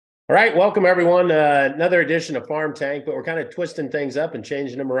All right, welcome everyone. Another edition of Farm Tank, but we're kind of twisting things up and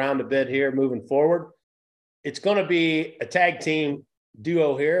changing them around a bit here moving forward. It's going to be a tag team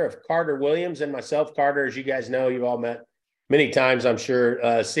duo here of Carter Williams and myself. Carter, as you guys know, you've all met many times, I'm sure,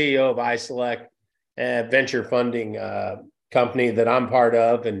 CEO of iSelect, a venture funding company that I'm part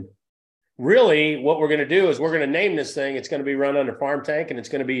of. And really what we're going to do is we're going to name this thing. It's going to be run under Farm Tank, and it's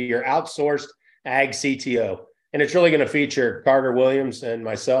going to be your Outsourced Ag CTO. And it's really going to feature Carter Williams and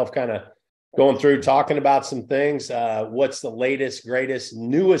myself kind of going through talking about some things. What's the latest, greatest,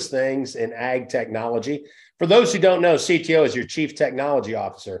 newest things in ag technology? For those who don't know, CTO is your Chief Technology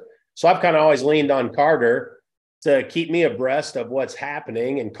Officer. So I've kind of always leaned on Carter to keep me abreast of what's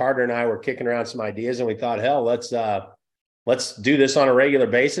happening. And Carter and I were kicking around some ideas, and we thought, hell, let's do this on a regular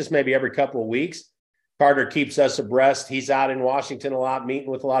basis, maybe every couple of weeks. Carter keeps us abreast. He's out in Washington a lot, meeting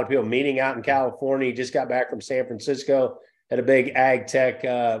with a lot of people, meeting out in California. He just got back from San Francisco at a big ag tech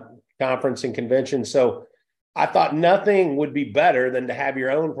conference and convention. So I thought nothing would be better than to have your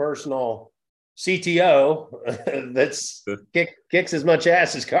own personal CTO that's kicks as much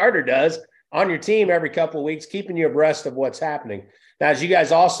ass as Carter does on your team every couple of weeks, keeping you abreast of what's happening. Now, as you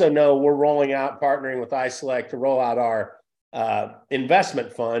guys also know, we're rolling out, partnering with iSelect to roll out our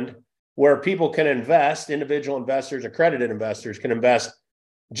investment fund, where people can invest, individual investors, accredited investors can invest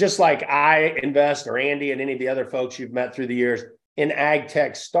just like I invest, or Andy and any of the other folks you've met through the years, in ag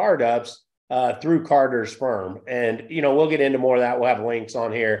tech startups through Carter's firm. And, we'll get into more of that. We'll have links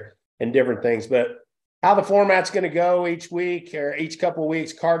on here and different things. But how the format's going to go each week or each couple of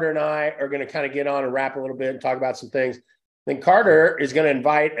weeks, Carter and I are going to kind of get on and wrap a little bit and talk about some things. Then Carter is going to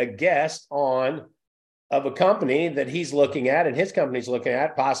invite a guest on of a company that he's looking at and his company's looking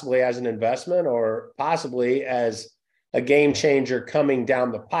at, possibly as an investment or possibly as a game changer coming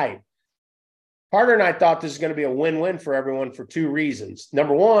down the pipe. Carter and I thought this is going to be a win-win for everyone for two reasons.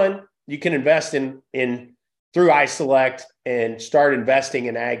 Number one, you can invest in through iSelect and start investing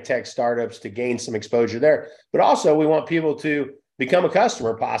in ag tech startups to gain some exposure there. But also we want people to become a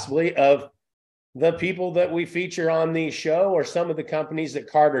customer possibly of the people that we feature on the show or some of the companies that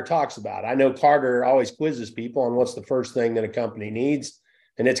Carter talks about. I know Carter always quizzes people on what's the first thing that a company needs,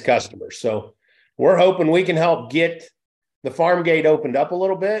 and it's customers. So we're hoping we can help get the farm gate opened up a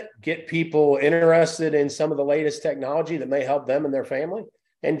little bit, get people interested in some of the latest technology that may help them and their family,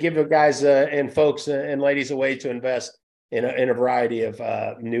 and give you guys and folks and ladies a way to invest in a variety of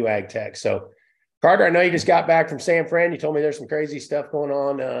new ag tech. So Carter, I know you just got back from San Fran. You told me there's some crazy stuff going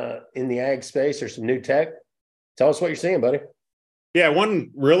on in the ag space. There's some new tech. Tell us what you're seeing, buddy. Yeah,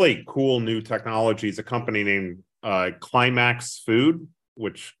 one really cool new technology is a company named Climax Food,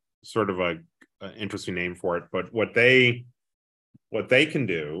 which is sort of an interesting name for it. But what they can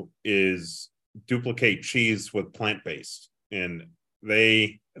do is duplicate cheese with plant-based. And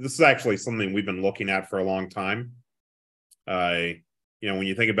this is actually something we've been looking at for a long time. When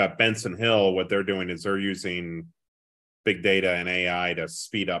you think about Benson Hill, what they're doing is they're using big data and AI to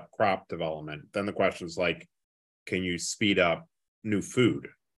speed up crop development. Then the question is can you speed up new food?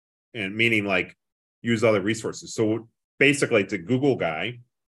 And meaning use other resources. So basically it's a Google guy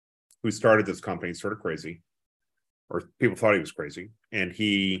who started this company, sort of crazy, or people thought he was crazy. And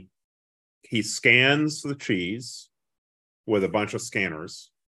he scans the cheese with a bunch of scanners.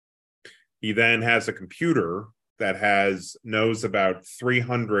 He then has a computer that knows about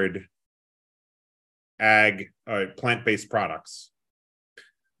 300 plant-based products.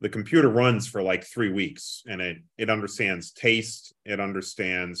 The computer runs for 3 weeks, and it understands taste, it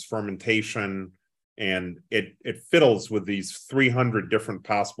understands fermentation, and it fiddles with these 300 different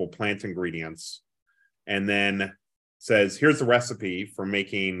possible plant ingredients, and then says, here's a recipe for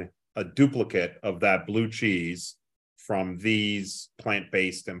making a duplicate of that blue cheese from these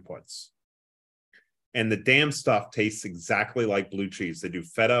plant-based inputs. And the damn stuff tastes exactly like blue cheese. They do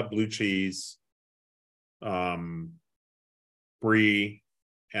feta, blue cheese, brie,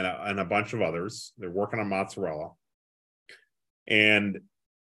 and a bunch of others. They're working on mozzarella. And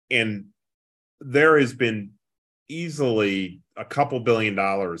there has been easily a couple $2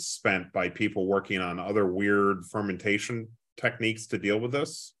 billion spent by people working on other weird fermentation techniques to deal with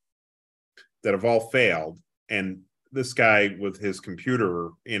this that have all failed. And this guy with his computer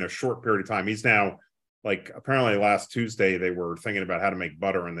in a short period of time, he's now apparently last Tuesday, they were thinking about how to make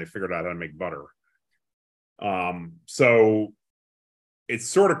butter and they figured out how to make butter. So it's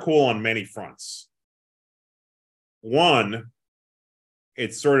sort of cool on many fronts. One,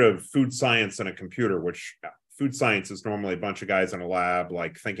 it's sort of food science in a computer, which food science is normally a bunch of guys in a lab,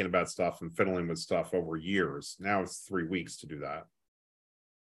 thinking about stuff and fiddling with stuff over years. Now it's 3 weeks to do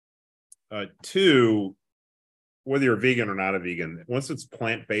that. Two, whether you're vegan or not a vegan, once it's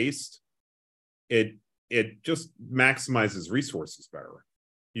plant-based, it just maximizes resources better.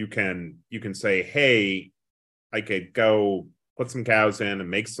 You can say, hey, I could go put some cows in and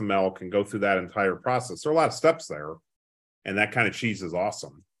make some milk and go through that entire process. There are a lot of steps there, and that kind of cheese is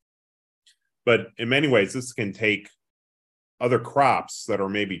awesome. But in many ways, this can take other crops that are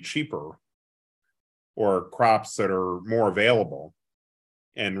maybe cheaper or crops that are more available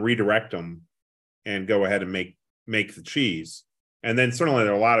and redirect them and go ahead and make the cheese. And then certainly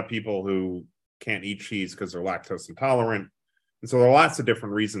there are a lot of people who can't eat cheese because they're lactose intolerant. And so there are lots of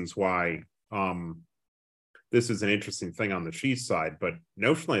different reasons why this is an interesting thing on the cheese side, but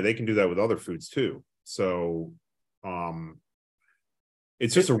notionally they can do that with other foods too. So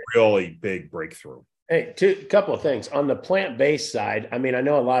it's just a really big breakthrough. Hey, a couple of things on the plant-based side. I mean, I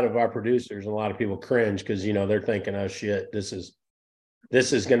know a lot of our producers and a lot of people cringe because, you know, they're thinking, oh shit, this is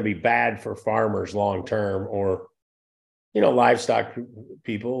going to be bad for farmers long term, or, you know, livestock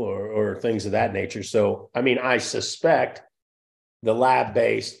people or things of that nature. So, I mean, I suspect the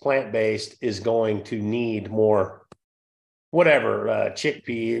lab-based, plant-based is going to need more, whatever,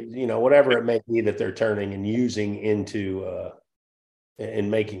 chickpea, you know, whatever it may be that they're turning and using into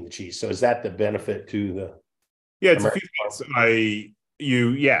in making the cheese. So is that the benefit to the? Yeah, it's American a few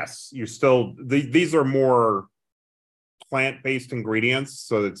things. You still, these are more plant-based ingredients,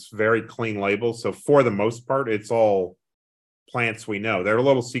 so it's very clean label. So for the most part, it's all plants we know. They're a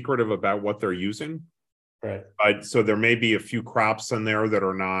little secretive about what they're using. Right. So there may be a few crops in there that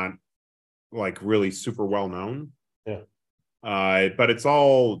are not like really super well known. Yeah. But it's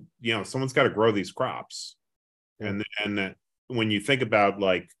all, you know, someone's got to grow these crops. Yeah. And when you think about,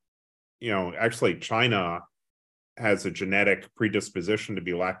 like, you know, actually China has a genetic predisposition to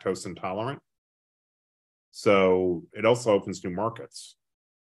be lactose intolerant. So it also opens new markets,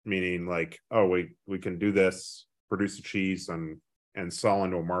 meaning like, oh, we can do this, produce a cheese and sell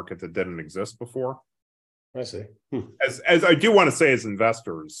into a market that didn't exist before. I see. As I do want to say, as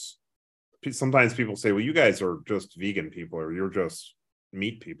investors, sometimes people say, well, you guys are just vegan people or you're just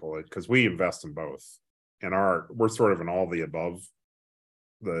meat people, because we invest in both. And we're sort of an all the above.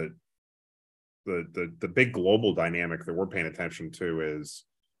 The big global dynamic that we're paying attention to is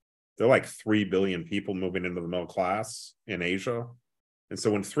there are like 3 billion people moving into the middle class in Asia. And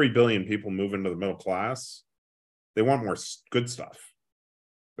so when 3 billion people move into the middle class, they want more good stuff.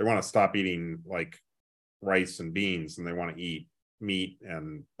 They want to stop eating like rice and beans, and they want to eat meat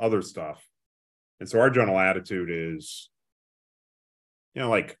and other stuff. And so our general attitude is, you know,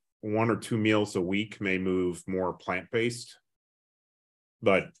 like 1 or 2 meals a week may move more plant-based,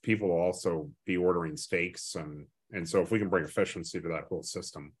 but people will also be ordering steaks. And so if we can bring efficiency to that whole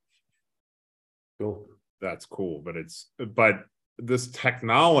system, cool. That's cool. But this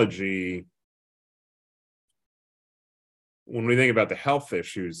technology, when we think about the health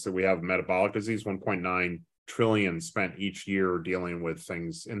issues that we have, metabolic disease, 1.9 trillion spent each year dealing with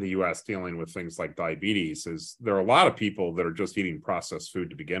things in the US, dealing with things like diabetes, is there are a lot of people that are just eating processed food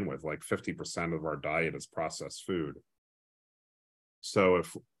to begin with. Like 50% of our diet is processed food. So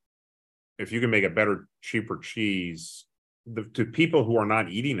if you can make a better, cheaper cheese to people who are not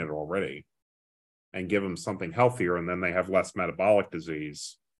eating it already and give them something healthier, and then they have less metabolic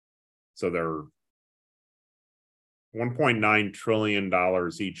disease. So they're $1.9 trillion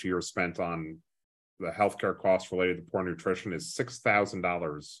each year spent on the healthcare costs related to poor nutrition is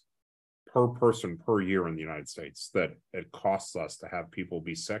 $6,000 per person per year in the United States that it costs us to have people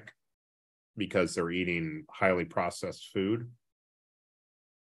be sick because they're eating highly processed food.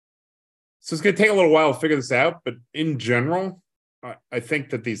 So it's going to take a little while to figure this out, but in general, I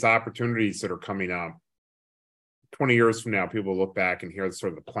think that these opportunities that are coming up, 20 years from now, people will look back and hear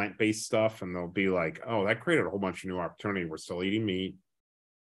sort of the plant-based stuff, and they'll be like, oh, that created a whole bunch of new opportunity. We're still eating meat.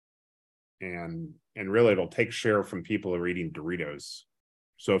 And really, it'll take share from people who are eating Doritos.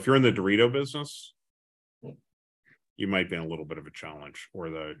 So if you're in the Dorito business, you might be in a little bit of a challenge. Or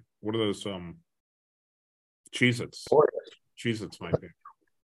what are those Cheez-Its? Cheez-Its might be.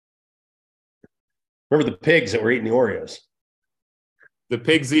 Remember the pigs that were eating the Oreos? The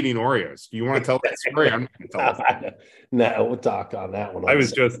pigs eating Oreos. Do you want to tell that story? I'm not going to tell it. No, we'll talk on that one. I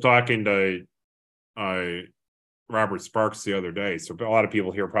was just talking to Robert Sparks the other day. So a lot of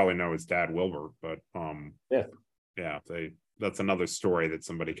people here probably know his dad, Wilbur, but that's another story that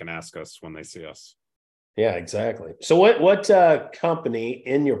somebody can ask us when they see us. Yeah, exactly. So what company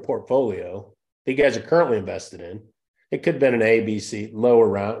in your portfolio that you guys are currently invested in? It could have been an A, B, C, lower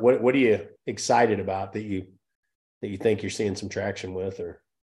round. What are you excited about that you think you're seeing some traction with? Or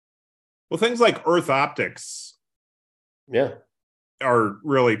well, things like Earth Optics, yeah, are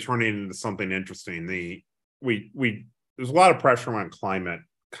really turning into something interesting. there's a lot of pressure on climate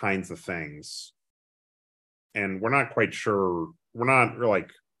kinds of things, and we're not quite sure.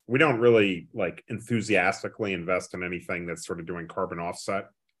 We don't really like enthusiastically invest in anything that's sort of doing carbon offset.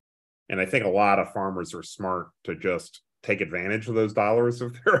 And I think a lot of farmers are smart to just take advantage of those dollars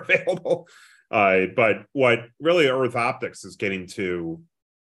if they're available. But what really Earth Optics is getting to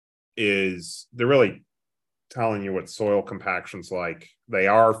is they're really telling you what soil compaction's like. They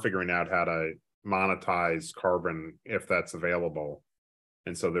are figuring out how to monetize carbon if that's available.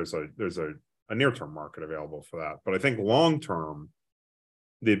 And so there's a near-term market available for that. But I think long-term,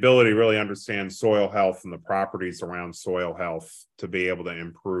 the ability to really understand soil health and the properties around soil health to be able to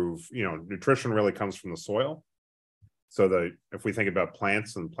improve, nutrition really comes from the soil. So if we think about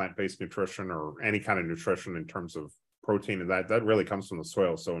plants and plant-based nutrition or any kind of nutrition in terms of protein, and that really comes from the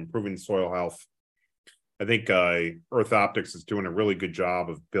soil. So improving soil health, I think Earth Optics is doing a really good job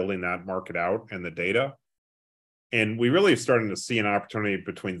of building that market out and the data. And we really are starting to see an opportunity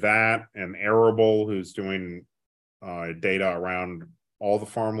between that and Arable, who's doing data around all the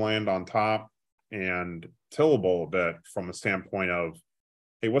farmland on top, and Tillable a bit from a standpoint of,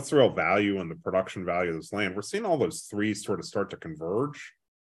 hey, what's the real value and the production value of this land? We're seeing all those three sort of start to converge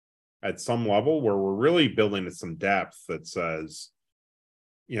at some level where we're really building to some depth that says,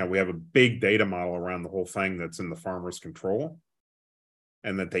 we have a big data model around the whole thing that's in the farmer's control,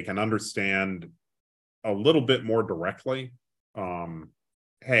 and that they can understand a little bit more directly.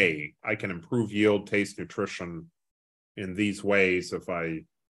 Hey, I can improve yield, taste, nutrition in these ways if I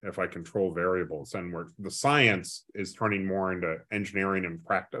control variables. And where the science is turning more into engineering and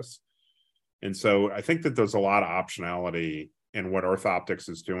practice. And so I think that there's a lot of optionality in what Earth Optics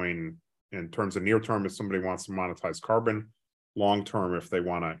is doing in terms of near term if somebody wants to monetize carbon, long term if they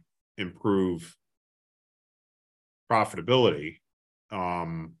want to improve profitability.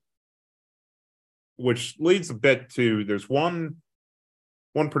 Which leads a bit to, there's one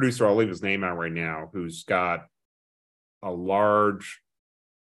producer, I'll leave his name out right now, who's got a large,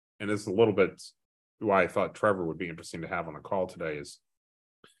 and this is a little bit why I thought Trevor would be interesting to have on the call today, is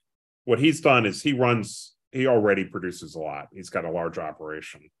what he's done is he already produces a lot. He's got a large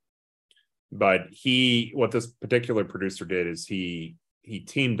operation. But what this particular producer did is he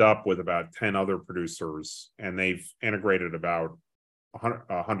teamed up with about 10 other producers, and they've integrated about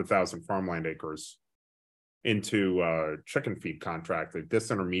 100,000 farmland acres into a chicken feed contract. They've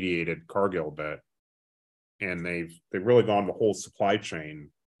disintermediated Cargill a bit, and they've really gone the whole supply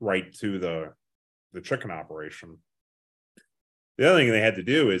chain right to the chicken operation. The other thing they had to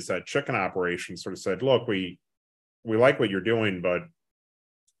do is that chicken operation sort of said, look, we like what you're doing, but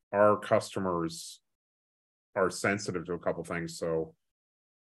our customers are sensitive to a couple things, so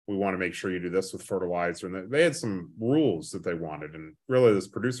we want to make sure you do this with fertilizer. And they had some rules that they wanted. And really this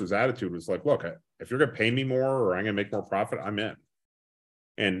producer's attitude was like, look, if you're going to pay me more or I'm going to make more profit, I'm in.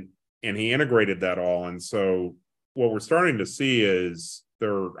 And he integrated that all. And so what we're starting to see is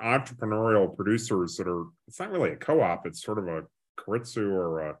there are entrepreneurial producers that are, it's not really a co-op, it's sort of a keiretsu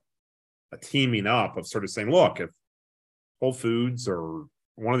or a teaming up of sort of saying, look, if Whole Foods or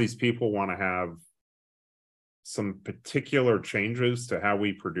one of these people want to have some particular changes to how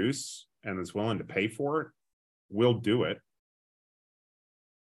we produce and is willing to pay for it, we'll do it.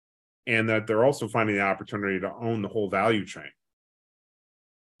 And that they're also finding the opportunity to own the whole value chain,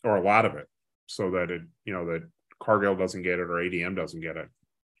 or a lot of it, so that that Cargill doesn't get it or ADM doesn't get it,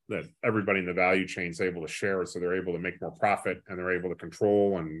 that everybody in the value chain is able to share, so they're able to make more profit and they're able to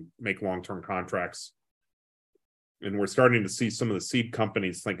control and make long-term contracts. And we're starting to see some of the seed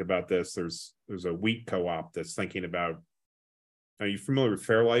companies think about this. There's a wheat co-op that's thinking about, are you familiar with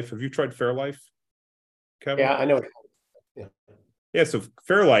Fairlife? Have you tried Fairlife, Kevin? Yeah, I know. Yeah, so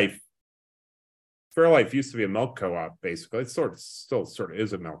Fairlife used to be a milk co-op, basically. It still sort of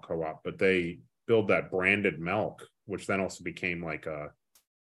is a milk co-op, but they build that branded milk, which then also became like a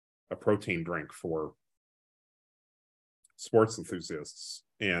protein drink for sports enthusiasts.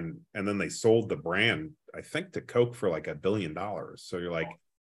 And then they sold the brand, I think, to Coke for like $1 billion. So you're like,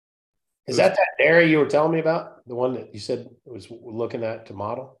 is that dairy you were telling me about? The one that you said was looking at to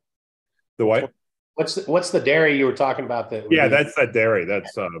model? The what? What's the dairy you were talking about? That's that dairy.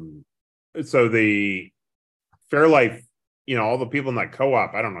 That's so the Fairlife, all the people in that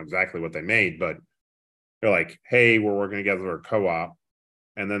co-op, I don't know exactly what they made, but they're like, hey, we're working together a co-op.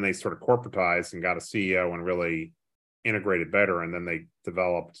 And then they sort of corporatized and got a CEO and really integrated better. And then they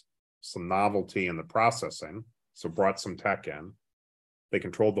developed some novelty in the processing. So brought some tech in. They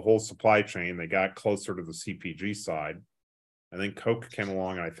controlled the whole supply chain. They got closer to the CPG side. And then Coke came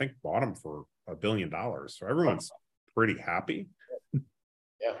along and I think bought them for $1 billion. So everyone's pretty happy.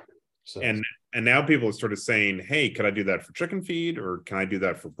 Yeah. So. And And now people are sort of saying, hey, could I do that for chicken feed, or can I do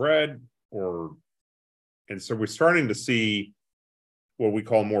that for bread? And so we're starting to see what we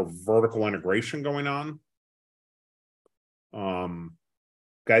call more vertical integration going on.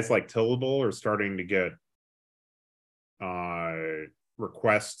 Guys like Tillable are starting to get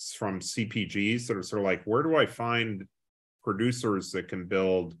requests from CPGs that are sort of like, where do I find producers that can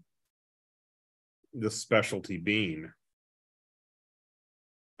build this specialty bean?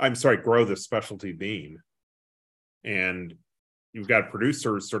 I'm sorry, grow this specialty bean. And you've got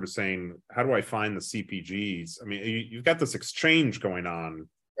producers sort of saying, how do I find the CPGs? I mean, you've got this exchange going on,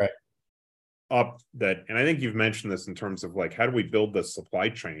 right? Up that, and I think you've mentioned this in terms of like, how do we build this supply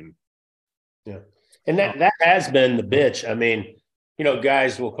chain? Yeah. And that has been the bitch. I mean,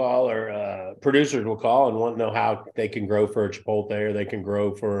 guys will call, or producers will call and want to know how they can grow for a Chipotle, or they can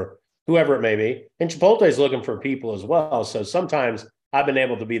grow for whoever it may be. And Chipotle is looking for people as well. So sometimes I've been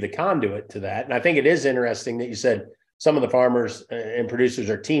able to be the conduit to that. And I think it is interesting that you said some of the farmers and producers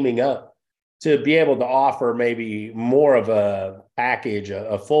are teaming up to be able to offer maybe more of a package,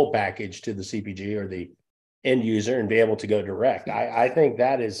 a full package to the CPG or the end user, and be able to go direct. I think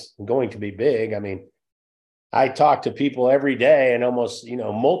that is going to be big. I mean, I talk to people every day, and almost,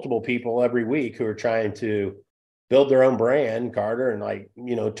 multiple people every week, who are trying to build their own brand, Carter,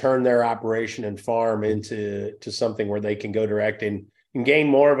 and turn their operation and farm into something where they can go direct and gain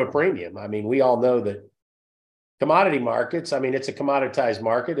more of a premium. I mean, we all know that commodity markets, I mean, it's a commoditized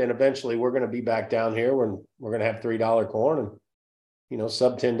market, and eventually we're going to be back down here when we're going to have $3 corn and,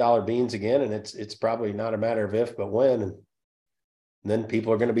 sub $10 beans again. And it's probably not a matter of if, but when. And then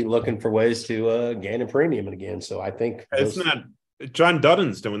people are going to be looking for ways to gain a premium again. So I think isn't that John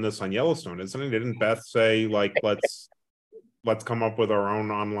Dudden's doing this on Yellowstone, isn't it? Didn't Beth say, like, let's come up with our own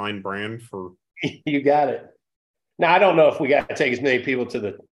online brand for? You got it. Now, I don't know if we got to take as many people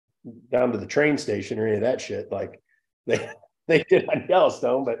down to the train station or any of that shit like they did on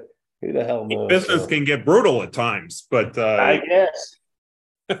Yellowstone, but who the hell knows? Business can get brutal at times, but I guess.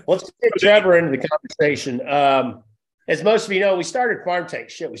 Let's get Trevor into the conversation. As most of you know, we started Farm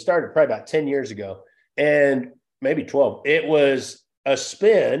Tank. We started probably about 10 years ago, and maybe 12. It was a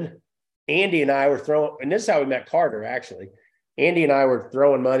spin. Andy and I were throwing, and this is how we met Carter, actually. Andy and I were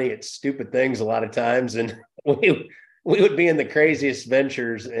throwing money at stupid things a lot of times, and we would be in the craziest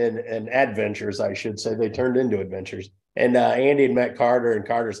ventures and adventures, I should say. They turned into adventures. And Andy had met Carter, and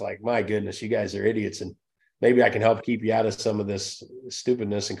Carter's like, my goodness, you guys are idiots, and maybe I can help keep you out of some of this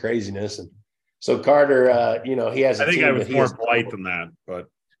stupidness and craziness. And so Carter, he has a team. I think I was more polite than that, but.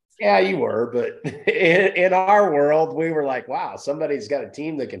 Yeah, you were. But in our world, we were like, wow, somebody's got a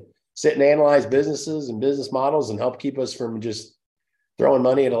team that can sit and analyze businesses and business models and help keep us from just throwing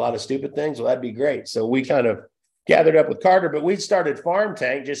money at a lot of stupid things. Well, that'd be great. So we kind of gathered up with Carter, but we started Farm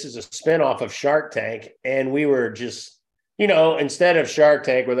Tank just as a spinoff of Shark Tank. And we were just, instead of Shark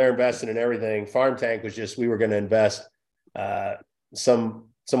Tank where they're investing in everything, Farm Tank was just, we were going to invest some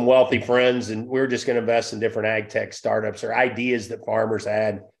wealthy friends, and we were just going to invest in different ag tech startups or ideas that farmers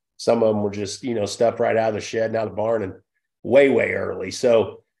had. Some of them were just, stuff right out of the shed and out of the barn, and way, way early.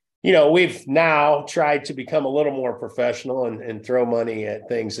 So, we've now tried to become a little more professional and throw money at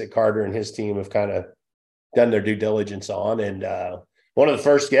things that Carter and his team have kind of done their due diligence on. And one of the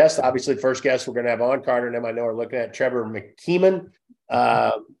first guests we're going to have on, Carter and I know are looking at Trevor McKeeman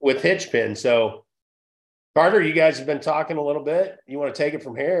with HitchPin. So Carter, you guys have been talking a little bit. You want to take it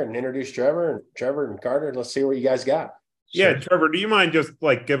from here and introduce Trevor and Carter? Let's see what you guys got. Yeah, sure. Trevor, do you mind just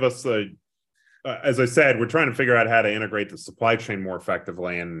give us as I said, we're trying to figure out how to integrate the supply chain more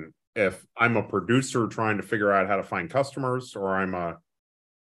effectively. And if I'm a producer trying to figure out how to find customers, or I'm a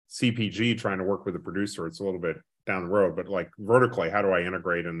CPG trying to work with a producer, it's a little bit down the road, but vertically, how do I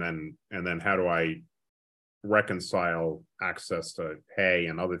integrate? And then how do I reconcile access to hay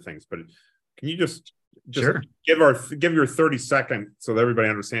and other things? But can you just sure. give your 30-second so that everybody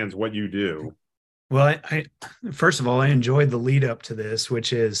understands what you do? Well, I first of all, I enjoyed the lead up to this,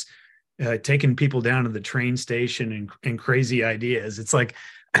 which is taking people down to the train station and crazy ideas. It's like,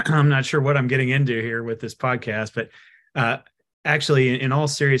 I'm not sure what I'm getting into here with this podcast, but actually, in all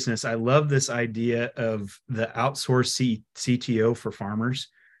seriousness, I love this idea of the outsourced CTO for farmers.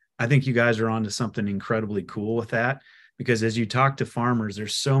 I think you guys are onto something incredibly cool with that, because as you talk to farmers,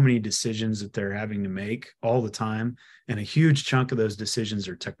 there's so many decisions that they're having to make all the time. And a huge chunk of those decisions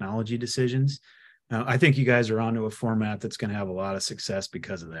are technology decisions. I think you guys are onto a format that's going to have a lot of success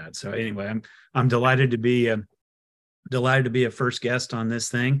because of that. So anyway, I'm delighted to be a first guest on this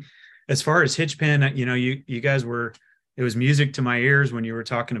thing. As far as HitchPin, you guys were, it was music to my ears when you were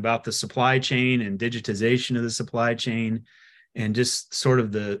talking about the supply chain and digitization of the supply chain. and just sort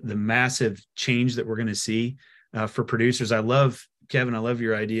of the massive change that we're going to see for producers. Kevin, I love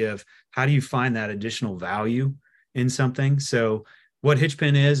your idea of how do you find that additional value in something. So what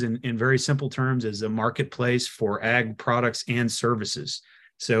HitchPin is, in very simple terms, is a marketplace for ag products and services.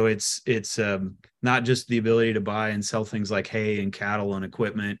 So it's not just the ability to buy and sell things like hay and cattle and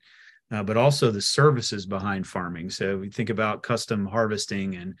equipment, but also the services behind farming. So we think about custom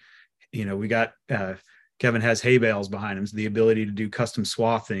harvesting, and we got Kevin has hay bales behind him, so the ability to do custom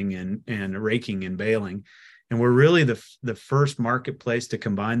swathing and raking and baling. And we're really the first marketplace to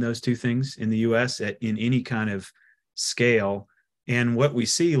combine those two things in the U.S. in any kind of scale. And what we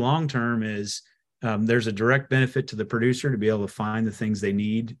see long term is there's a direct benefit to the producer to be able to find the things they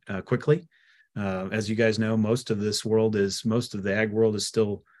need quickly. As you guys know, most of the ag world is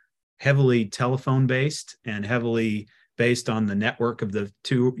still heavily telephone based and heavily based on the network of the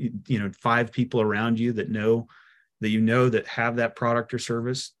 5 people around you that have that product or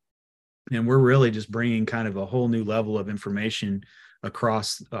service. And we're really just bringing kind of a whole new level of information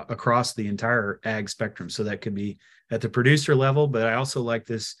across the entire ag spectrum. So that could be at the producer level, but I also like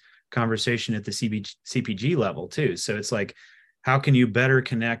this conversation at the CPG level too. So it's like, how can you better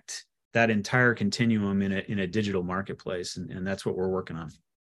connect that entire continuum in a digital marketplace? And that's what we're working on.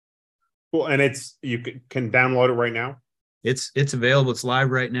 Cool. And you can download it right now. It's available. It's live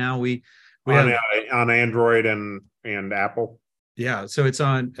right now. We on Android and Apple. Yeah. So it's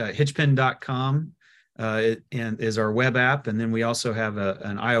on hitchpin.com and is our web app. And then we also have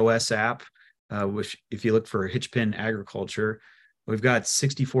an iOS app, which if you look for HitchPin Agriculture, we've got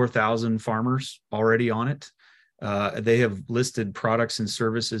 64,000 farmers already on it. They have listed products and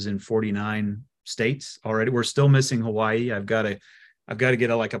services in 49 states already. We're still missing Hawaii. I've got to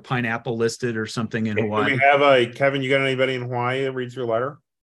get a pineapple listed or something in Hawaii. Do we have Kevin, you got anybody in Hawaii that reads your letter?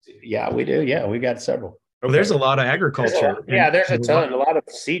 Yeah, we do. Yeah, we got several. Okay. Well, there's a lot of agriculture. There's a ton. A lot of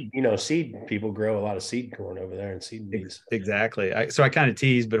seed people grow a lot of seed corn over there and seed beans. Exactly. So I kind of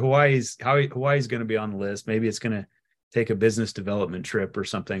tease, but Hawaii's going to be on the list. Maybe it's going to take a business development trip or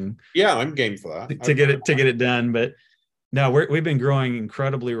something. Yeah, I'm game for that to get it done. But no, we've been growing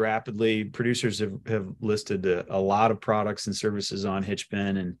incredibly rapidly. Producers have listed a lot of products and services on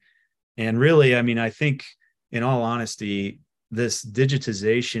HitchPin, and really, I mean, I think in all honesty, this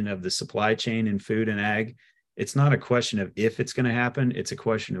digitization of the supply chain in food and ag, it's not a question of if it's going to happen, it's a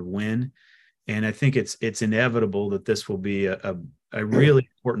question of when. And I think it's inevitable that this will be a really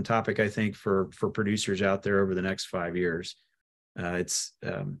important topic, I think, for producers out there over the next 5 years.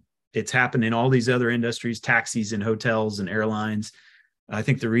 It's happened in all these other industries, taxis and hotels and airlines. I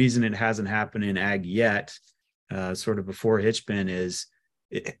think the reason it hasn't happened in ag yet, sort of before HitchPin, is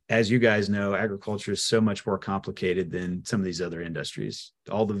as you guys know, agriculture is so much more complicated than some of these other industries.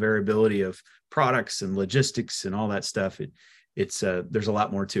 All the variability of products and logistics and all that stuff, there's a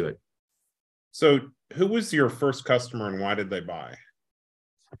lot more to it. So who was your first customer and why did they buy?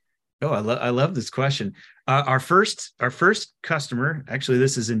 Oh, I love this question. Our first customer, actually,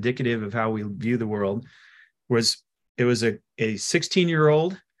 this is indicative of how we view the world, was a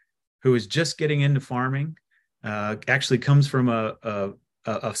 16-year-old who was just getting into farming. Actually comes from a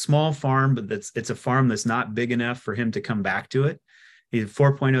small farm, but it's a farm that's not big enough for him to come back to it. He's a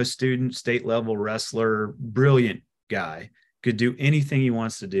 4.0 student, state level wrestler, brilliant guy, could do anything he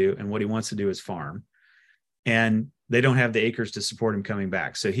wants to do. And what he wants to do is farm. And they don't have the acres to support him coming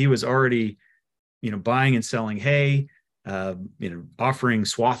back. So he was already, buying and selling hay, offering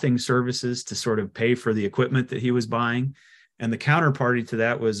swathing services to sort of pay for the equipment that he was buying. And the counterparty to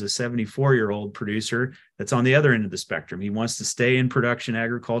that was a 74-year-old producer that's on the other end of the spectrum. He wants to stay in production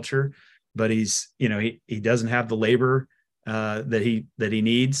agriculture, but he doesn't have the labor that he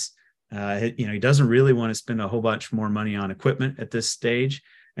needs. He doesn't really want to spend a whole bunch more money on equipment at this stage.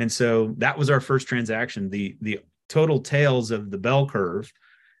 And so that was our first transaction. The total tails of the bell curve,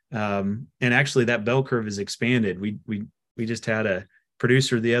 and actually that bell curve is expanded. We just had a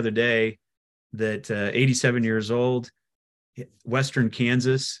producer the other day that 87 years old, Western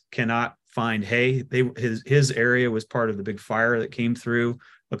Kansas, cannot find hay. His area was part of the big fire that came through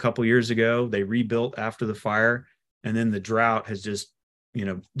a couple years ago. They rebuilt after the fire, and then the drought has just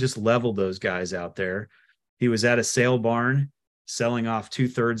leveled those guys out there. He was at a sale barn selling off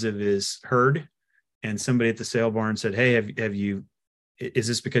 2/3 of his herd, and somebody at the sale barn said, "Hey, is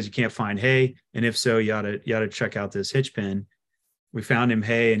this because you can't find hay? And if so, you ought to check out this HitchPin." We found him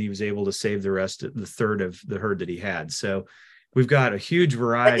hay, and he was able to save the rest of the third of the herd that he had. So we've got a huge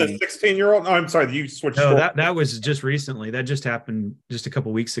variety. The 16-year-old? Oh, I'm sorry, you switched. No, that was just recently. That just happened just a couple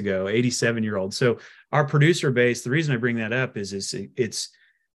of weeks ago. 87-year-old. So our producer base. The reason I bring that up is it's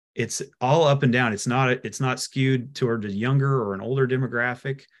it's all up and down. It's not skewed toward a younger or an older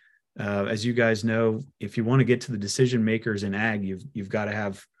demographic. As you guys know, if you want to get to the decision makers in ag, you've got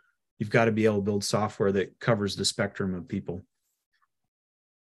to be able to build software that covers the spectrum of people.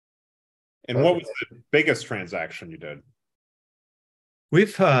 And what was the biggest transaction you did?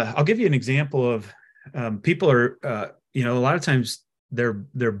 I'll give you an example of people are, a lot of times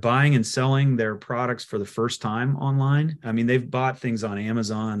they're buying and selling their products for the first time online. I mean, they've bought things on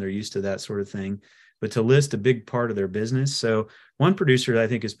Amazon, they're used to that sort of thing, but to list a big part of their business. So one producer that I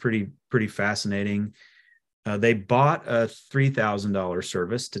think is pretty fascinating. They bought a $3,000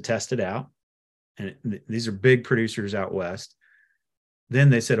 service to test it out. And these are big producers out West. Then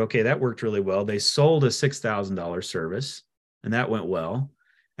they said, okay, that worked really well. They sold a $6,000 service and that went well.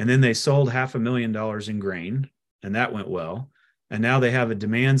 And then they sold $500,000 in grain and that went well. And now they have a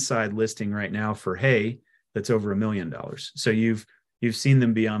demand side listing right now for hay that's over $1 million. So you've seen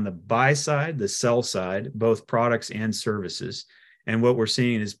them be on the buy side, the sell side, both products and services. And what we're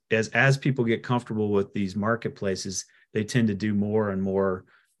seeing is as people get comfortable with these marketplaces, they tend to do more and more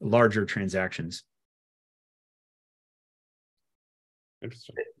larger transactions.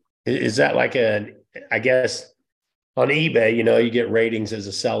 Interesting. Is that like I guess on eBay, you get ratings as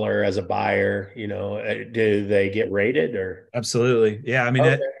a seller, as a buyer, do they get rated or? Absolutely. Yeah. I mean,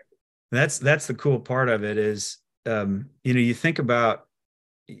 Okay. that's the cool part of it is, you think about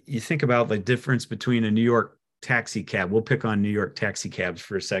the difference between a New York taxi cab. We'll pick on New York taxi cabs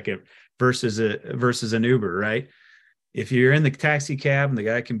for a second versus an Uber, right? If you're in the taxi cab and the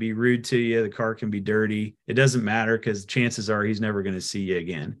guy can be rude to you, the car can be dirty, it doesn't matter because chances are he's never going to see you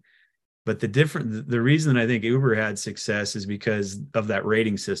again. But the reason I think Uber had success is because of that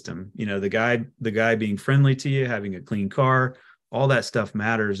rating system. The guy being friendly to you, having a clean car, all that stuff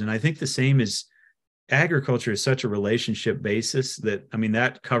matters. And I think the same is agriculture is such a relationship basis that, I mean,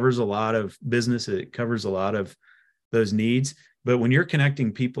 that covers a lot of business. It covers a lot of those needs. But when you're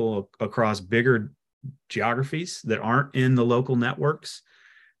connecting people across bigger geographies that aren't in the local networks,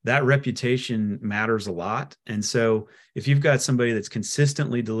 that reputation matters a lot. And so if you've got somebody that's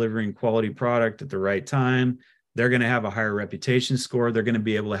consistently delivering quality product at the right time, they're going to have a higher reputation score. They're going to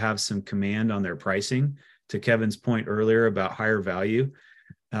be able to have some command on their pricing, to Kevin's point earlier about higher value.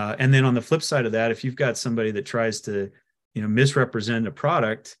 And then on the flip side of that, if you've got somebody that tries to, misrepresent a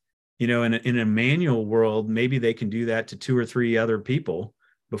product, in a manual world, maybe they can do that to 2 or 3 other people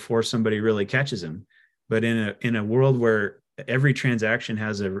before somebody really catches them. But in a world where every transaction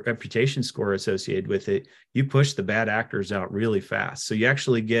has a reputation score associated with it, you push the bad actors out really fast. So you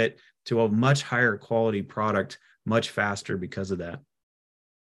actually get to a much higher quality product much faster because of that.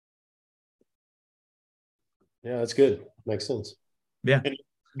 Yeah, that's good. Makes sense. Yeah.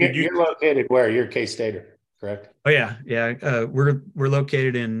 You're located where? You're K-Stater, correct? Oh yeah. Yeah. We're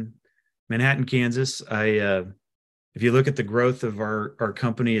located in Manhattan, Kansas. If you look at the growth of our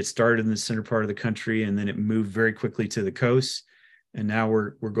company, it started in the center part of the country and then it moved very quickly to the coast. And now we're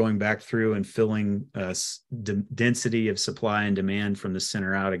going back through and filling density of supply and demand from the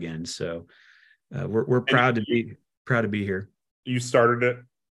center out again. So we're proud to be here. You started it?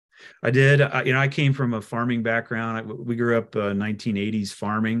 I did. I came from a farming background. We grew up 1980s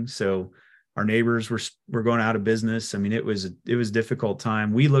farming. So our neighbors were going out of business. I mean, it was a difficult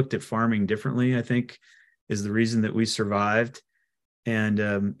time. We looked at farming differently, I think, is the reason that we survived. And,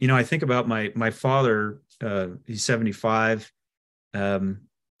 I think about my father, he's 75.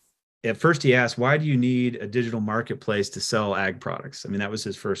 At first he asked, why do you need a digital marketplace to sell ag products? I mean, that was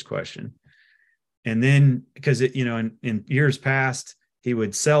his first question. And then because in years past, he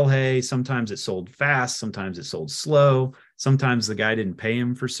would sell hay. Sometimes it sold fast. Sometimes it sold slow. Sometimes the guy didn't pay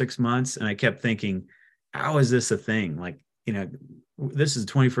him for 6 months. And I kept thinking, how is this a thing? Like, this is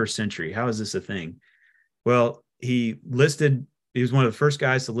the 21st century. How is this a thing? Well, he was one of the first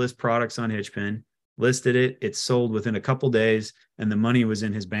guys to list products on HitchPin, listed it. It sold within a couple days and the money was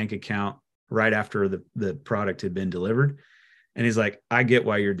in his bank account right after the product had been delivered. And he's like, I get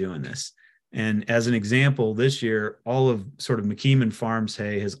why you're doing this. And as an example, this year, all of sort of McKeeman Farms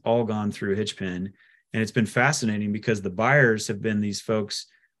hay has all gone through HitchPin. And it's been fascinating because the buyers have been these folks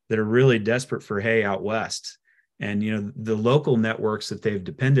that are really desperate for hay out West. And, the local networks that they've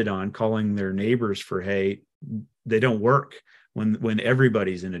depended on calling their neighbors for hay, they don't work when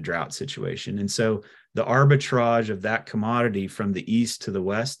everybody's in a drought situation. And so the arbitrage of that commodity from the East to the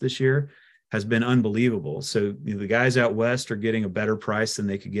West this year has been unbelievable. So the guys out West are getting a better price than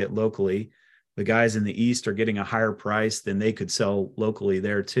they could get locally. The guys in the East are getting a higher price than they could sell locally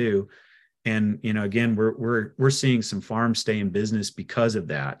there too. And, again, we're seeing some farms stay in business because of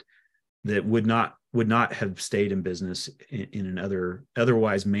that. that would not have stayed in business in an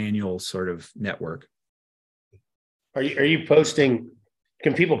otherwise manual sort of network. Are you posting?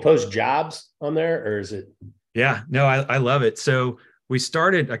 Can people post jobs on there, or is it? Yeah, no, I love it. So we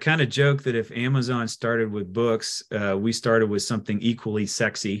started, I kind of joke that if Amazon started with books, we started with something equally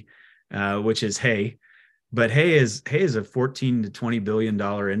sexy, which is hay. But hay is a 14 to $20 billion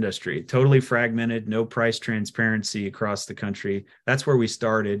industry, totally fragmented, no price transparency across the country. That's where we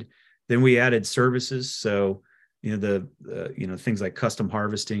started. Then we added services. So, things like custom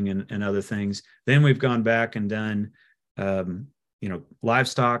harvesting and other things. Then we've gone back and done,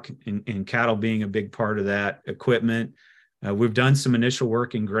 livestock and cattle being a big part of that, equipment. We've done some initial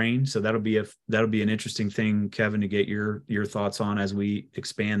work in grain. So that'll be an interesting thing, Kevin, to get your thoughts on as we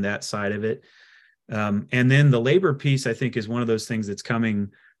expand that side of it. And then the labor piece, I think, is one of those things that's coming.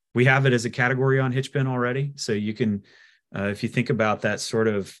 We have it as a category on HitchPin already. So you can, if you think about that sort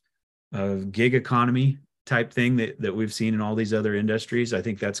of gig economy type thing that we've seen in all these other industries, I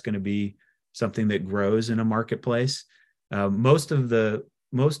think that's going to be something that grows in a marketplace. Most of the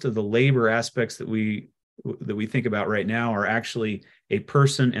labor aspects that we think about right now are actually a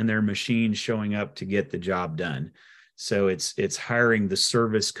person and their machine showing up to get the job done. So it's hiring the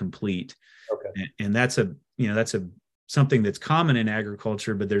service complete. Okay. And that's something that's common in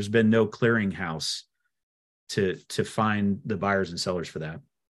agriculture, but there's been no clearinghouse to find the buyers and sellers for that.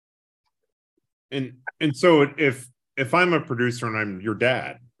 And so if I'm a producer and I'm your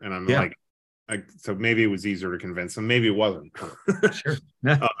dad and I'm so maybe it was easier to convince him, maybe it wasn't. Sure.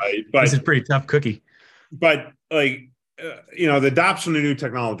 No, but this is a pretty tough cookie. But the adoption of new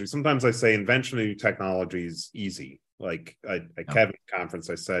technology, sometimes I say invention of new technology is easy. Like at Kevin's conference,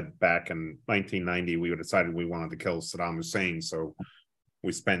 I said back in 1990, we decided we wanted to kill Saddam Hussein. So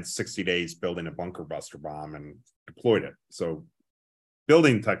we spent 60 days building a bunker buster bomb and deployed it. So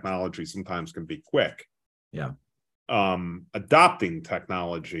building technology sometimes can be quick. Yeah. Adopting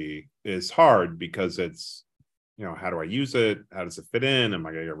technology is hard because it's, how do I use it? How does it fit in? Am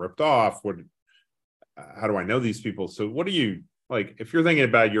I going to get ripped off? How do I know these people? So what do you, like, if you're thinking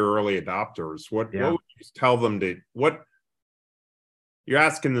about your early adopters, what would you tell them what you're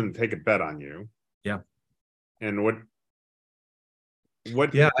asking them to take a bet on you? Yeah. And what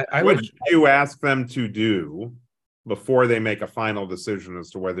would you ask them to do before they make a final decision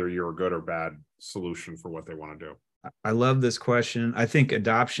as to whether you're a good or bad solution for what they want to do? I love this question. I think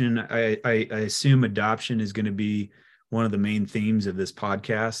adoption, I assume adoption is going to be one of the main themes of this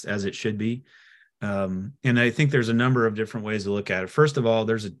podcast, as it should be. And I think there's a number of different ways to look at it. First of all,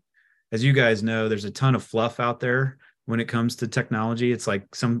 as you guys know, there's a ton of fluff out there when it comes to technology. It's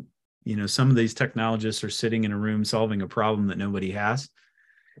like some of these technologists are sitting in a room solving a problem that nobody has.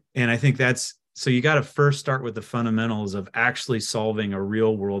 And I think so you got to first start with the fundamentals of actually solving a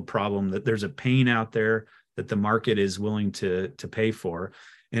real world problem, that there's a pain out there that the market is willing to pay for.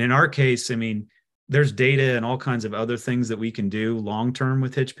 And in our case, I mean, there's data and all kinds of other things that we can do long-term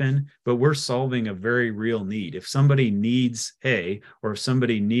with HitchPin, but we're solving a very real need. If somebody needs hay, or if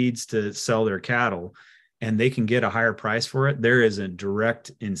somebody needs to sell their cattle and they can get a higher price for it, there is a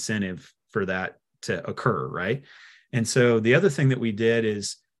direct incentive for that to occur, right? And so the other thing that we did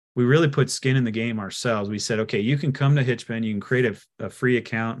is we really put skin in the game ourselves. We said, okay, you can come to HitchPin, you can create a free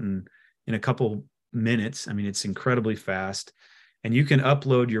account in a couple minutes. I mean, it's incredibly fast. And you can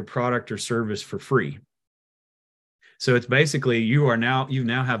upload your product or service for free. So it's basically you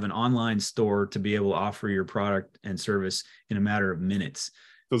now have an online store to be able to offer your product and service in a matter of minutes.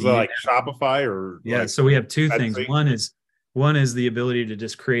 So is that like Shopify or? Yeah. So we have two things. One is the ability to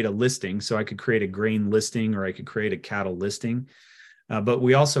just create a listing. So I could create a grain listing, or I could create a cattle listing. But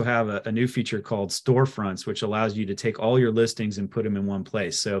we also have a new feature called Storefronts, which allows you to take all your listings and put them in one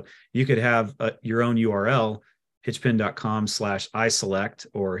place. So you could have your own URL, hitchpin.com/iselect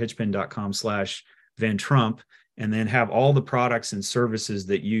or hitchpin.com/Van Trump, and then have all the products and services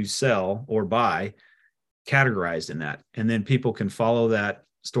that you sell or buy categorized in that. And then people can follow that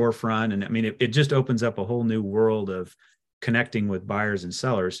storefront. And I mean, it just opens up a whole new world of connecting with buyers and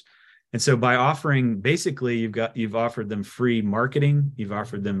sellers. And so by offering, basically, you've offered them free marketing, you've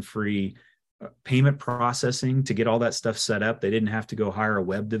offered them free payment processing to get all that stuff set up. They didn't have to go hire a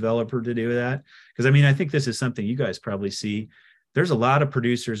web developer to do that. Because I mean, I think this is something you guys probably see. There's a lot of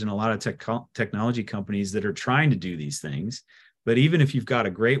producers and a lot of technology companies that are trying to do these things. But even if you've got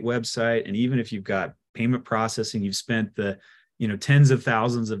a great website, and even if you've got payment processing, you've spent the tens of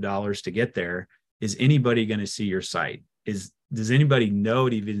thousands of dollars to get there, is anybody going to see your site? Does anybody know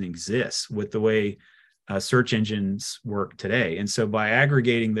it even exists with the way search engines work today? And so by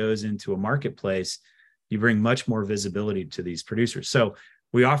aggregating those into a marketplace, you bring much more visibility to these producers. So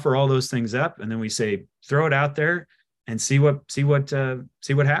we offer all those things up, and then we say, throw it out there and see what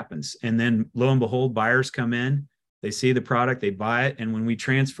happens. And then lo and behold, buyers come in, they see the product, they buy it. And when we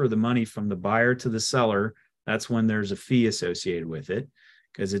transfer the money from the buyer to the seller, that's when there's a fee associated with it.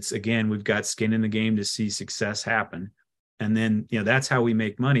 Because it's, again, we've got skin in the game to see success happen. And then, that's how we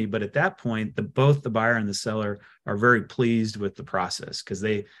make money. But at that point, both the buyer and the seller are very pleased with the process, because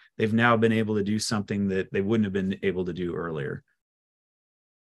they've now been able to do something that they wouldn't have been able to do earlier.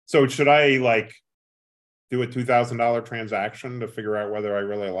 So should I do a $2,000 transaction to figure out whether I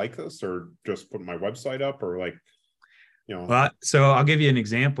really like this, or just put my website up, or Well, so I'll give you an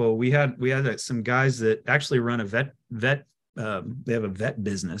example. We had some guys that actually run a vet. They have a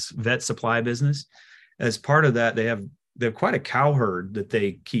vet supply business. As part of that, they have quite a cow herd that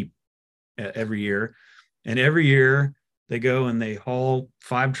they keep every year, and every year they go and they haul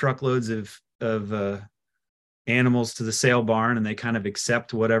 5 truckloads of animals to the sale barn, and they kind of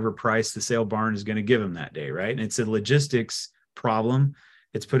accept whatever price the sale barn is going to give them that day, right? And it's a logistics problem.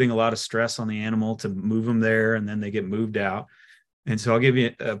 It's putting a lot of stress on the animal to move them there, and then they get moved out. And so I'll give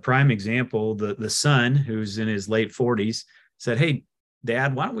you a prime example. The son, who's in his late 40s, said, "Hey,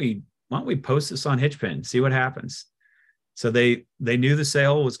 Dad, why don't we post this on HitchPin, see what happens?" So they knew the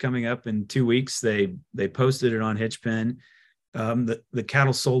sale was coming up in 2 weeks. They posted it on HitchPin. The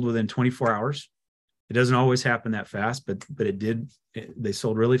cattle sold within 24 hours. It doesn't always happen that fast, but it did. They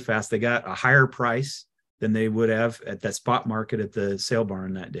sold really fast. They got a higher price than they would have at that spot market at the sale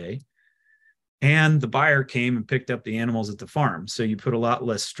barn that day. And the buyer came and picked up the animals at the farm. So you put a lot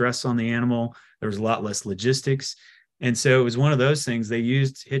less stress on the animal. There was a lot less logistics. And so it was one of those things. They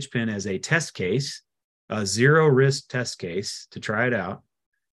used HitchPin as a test case, a zero risk test case, to try it out.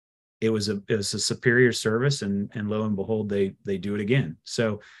 It was a superior service, and lo and behold, they do it again.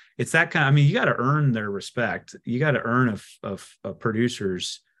 So it's that kind. You got to earn their respect. You got to earn a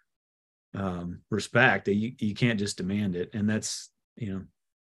producer's respect. You can't just demand it, and that's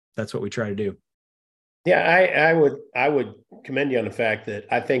what we try to do. Yeah, I would commend you on the fact that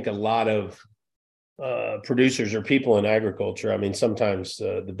I think a lot of producers or people in agriculture, sometimes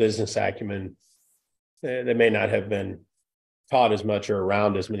the business acumen, they may not have been taught as much or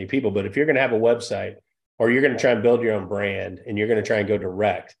around as many people. But if you're going to have a website, or you're going to try and build your own brand, and you're going to try and go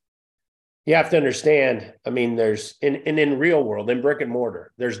direct, you have to understand, there's in real world, in brick and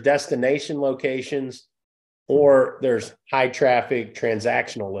mortar, there's destination locations, or there's high traffic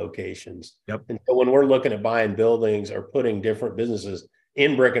transactional locations. Yep. And so when we're looking at buying buildings or putting different businesses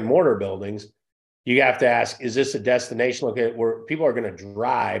in brick and mortar buildings, you have to ask, is this a destination location where people are going to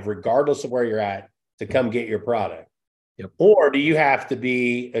drive regardless of where you're at to come get your product? Yep. Or do you have to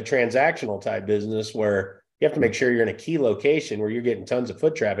be a transactional type business where you have to make sure you're in a key location where you're getting tons of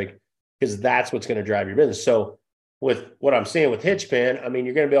foot traffic, because that's what's going to drive your business. So with what I'm seeing with HitchPin,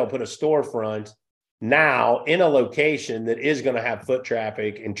 you're going to be able to put a storefront now in a location that is going to have foot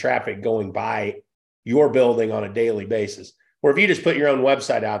traffic and traffic going by your building on a daily basis. Or if you just put your own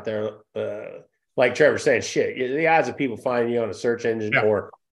website out there, like Trevor's saying, the odds of people finding you on a search engine or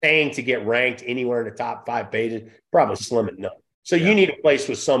paying to get ranked anywhere in the top 5 pages, probably slim and none. So you need a place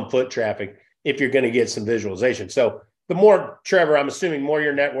with some foot traffic if you're going to get some visualization. So the more, Trevor, I'm assuming more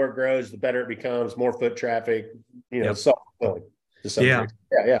your network grows, the better it becomes, more foot traffic, self-fulfilling. Yeah,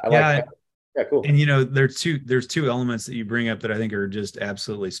 I like that. Yeah, cool. And there's two elements that you bring up that I think are just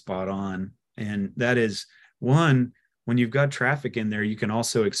absolutely spot on. And that is, one, when you've got traffic in there, you can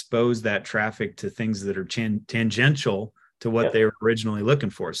also expose that traffic to things that are tangential to what they were originally looking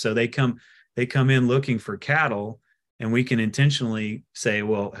for. So they come in looking for cattle, and we can intentionally say,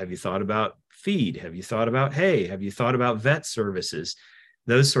 well, have you thought about feed? Have you thought about hay? Have you thought about vet services?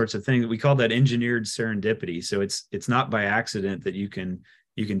 Those sorts of things. We call that engineered serendipity. So it's not by accident that you can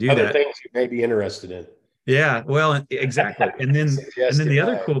do other that. Things you may be interested in. Yeah, well, exactly. And then the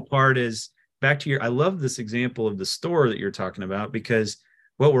other cool part is, back to I love this example of the store that you're talking about, because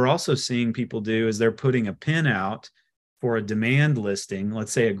what we're also seeing people do is they're putting a pin out for a demand listing,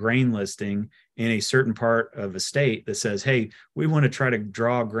 let's say a grain listing in a certain part of a state that says, hey, we want to try to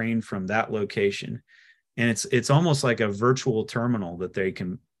draw grain from that location. And it's almost like a virtual terminal that they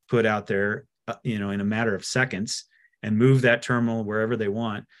can put out there, in a matter of seconds, and move that terminal wherever they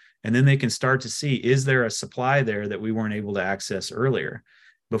want. And then they can start to see, is there a supply there that we weren't able to access earlier?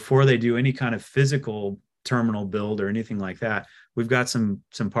 Before they do any kind of physical terminal build or anything like that, we've got some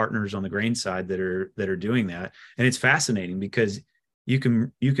partners on the grain side that are doing that. And it's fascinating because you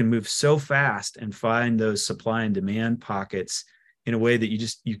can move so fast and find those supply and demand pockets in a way that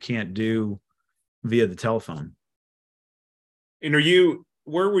you can't do via the telephone. And where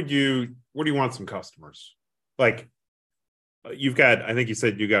do you want some customers? Like, I think you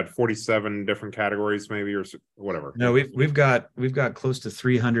said you got 47 different categories, maybe, or whatever. No, we've got close to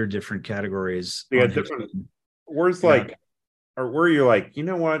 300 different categories. Yeah, On different. HitchPin. Where's like, or where you're like, you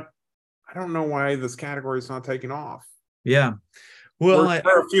know what? I don't know why this category is not taking off. Yeah. Well, there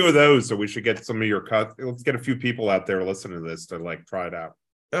are a few of those, so we should get some of your cuts. Let's get a few people out there listening to this to like try it out.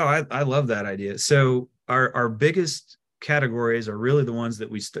 Oh, I love that idea. So our biggest categories are really the ones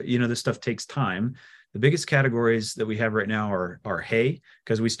that this stuff takes time. The biggest categories that we have right now are hay,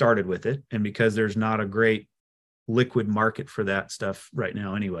 because we started with it, and because there's not a great liquid market for that stuff right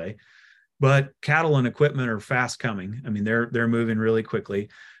now anyway. But cattle and equipment are fast coming. I mean, they're moving really quickly.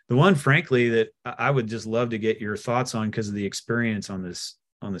 The one, frankly, that I would just love to get your thoughts on because of the experience on this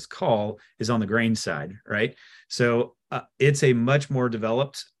call is on the grain side, right? So it's a much more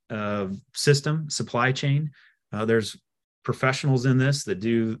developed supply chain. There's professionals in this that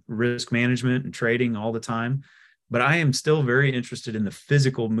do risk management and trading all the time. But I am still very interested in the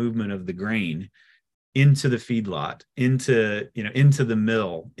physical movement of the grain into the feedlot, into the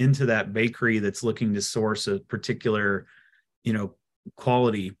mill, into that bakery that's looking to source a particular,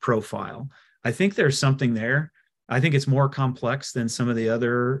 quality profile. I think there's something there. I think it's more complex than some of the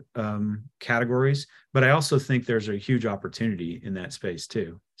other categories, but I also think there's a huge opportunity in that space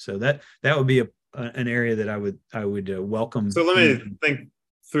too. So that would be an area that I would welcome. So let me think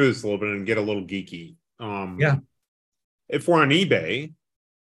through this a little bit and get a little geeky. Yeah. If we're on eBay,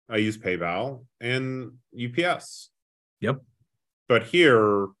 I use PayPal and UPS. Yep. But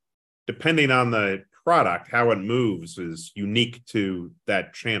here, depending on the product, how it moves is unique to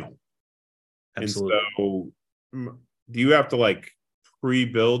that channel. Absolutely. And so do you have to like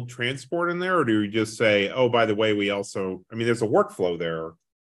pre-build transport in there, or do you just say, oh, by the way, there's a workflow there.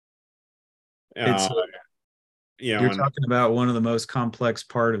 You're talking about one of the most complex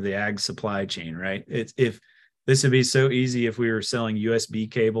part of the ag supply chain, right? If this would be so easy if we were selling USB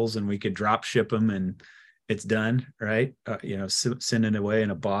cables and we could drop ship them and it's done, right? Send it away in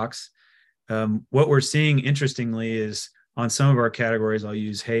a box. What we're seeing, interestingly, is on some of our categories, I'll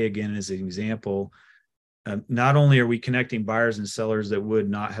use hay again as an example. Not only are we connecting buyers and sellers that would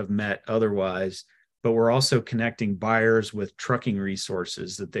not have met otherwise, but we're also connecting buyers with trucking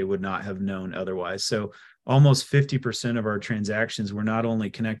resources that they would not have known otherwise. So almost 50% of our transactions, we're not only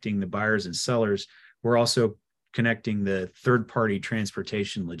connecting the buyers and sellers, we're also connecting the third-party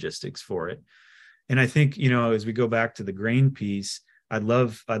transportation logistics for it. And I think, as we go back to the grain piece, I'd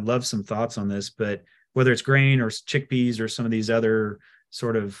love some thoughts on this, but whether it's grain or chickpeas or some of these other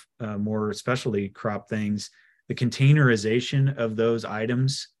sort of more specialty crop things, the containerization of those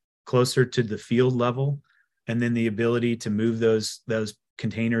items closer to the field level, and then the ability to move those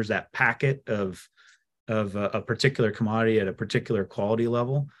containers, that packet of a particular commodity at a particular quality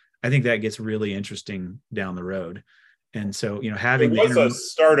level, I think that gets really interesting down the road. And so, having there was a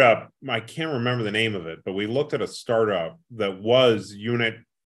startup, I can't remember the name of it, but we looked at a startup that was unit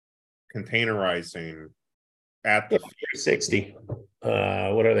containerizing at the 360.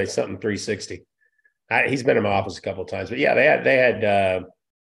 What are they? Something 360. He's been in my office a couple of times, but yeah, they had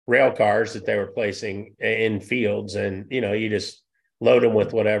rail cars that they were placing in fields, and you just load them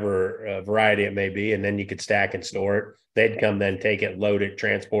with whatever variety it may be, and then you could stack and store it. They'd come then take it, load it,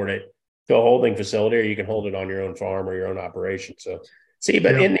 transport it to a holding facility, or you can hold it on your own farm or your own operation. So,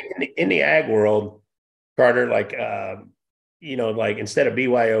 but in the ag world, Carter, like like instead of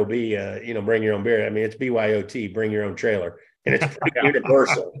BYOB, bring your own beer. I mean, it's BYOT, bring your own trailer, and it's pretty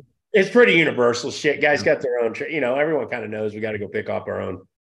universal. It's pretty universal shit. Guys got their own. Everyone kind of knows we got to go pick up our own.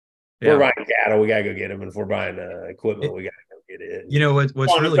 If we're buying cattle, we got to go get them. And if we're buying equipment, we got to go get it.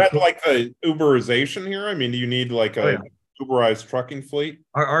 What's really is that cool, like the Uberization here? I mean, do you need like a Uberized trucking fleet?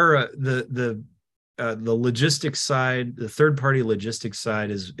 The logistics side, the third-party logistics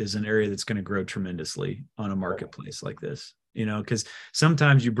side is an area that's going to grow tremendously on a marketplace like this. Because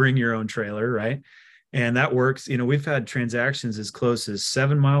sometimes you bring your own trailer, right? And that works. We've had transactions as close as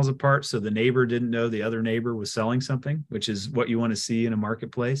 7 miles apart, so the neighbor didn't know the other neighbor was selling something, which is what you want to see in a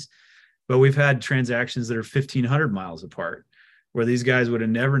marketplace. But we've had transactions that are 1,500 miles apart, where these guys would have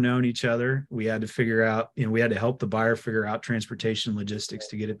never known each other. We had to figure out, we had to help the buyer figure out transportation logistics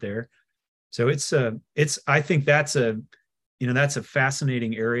to get it there. So I think that's a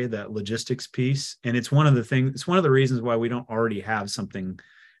fascinating area, that logistics piece. And it's one of the reasons why we don't already have something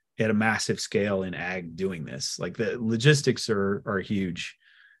at a massive scale in ag doing this. Like the logistics are huge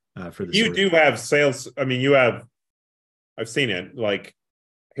for this. You do have sales. I mean, I've seen it. Like,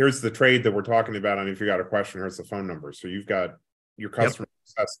 here's the trade that we're talking about. And if you got a question, here's the phone number. So you've got your customer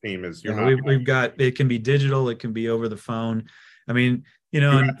success team is we've got, it can be digital, it can be over the phone. I mean,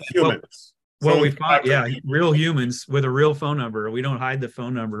 humans. Well, we find, yeah, real humans with a real phone number. We don't hide the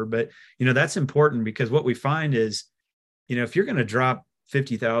phone number, but that's important, because what we find is, if you're going to drop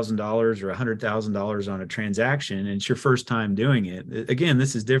 $50,000 or $100,000 on a transaction and it's your first time doing it, again,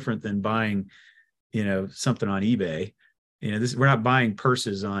 this is different than buying, something on eBay. We're not buying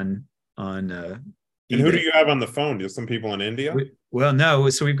purses on eBay. And who do you have on the phone? Just some people in India? Well, no.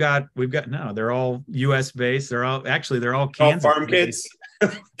 So we've got no. They're all U.S. based. They're all Kansas. All farm kids.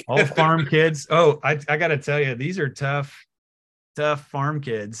 All farm kids. Oh, I got to tell you, these are tough farm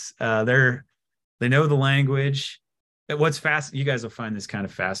kids. They know the language. What's fast? You guys will find this kind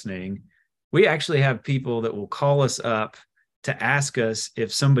of fascinating. We actually have people that will call us up to ask us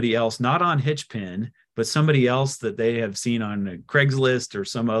if somebody else, not on HitchPin, but somebody else that they have seen on Craigslist or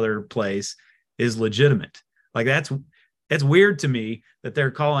some other place, is legitimate. Like that's weird to me that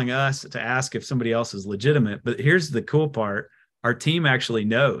they're calling us to ask if somebody else is legitimate. But here's the cool part. Our team actually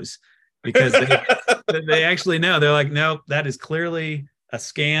knows, because they actually know. They're like, no, that is clearly a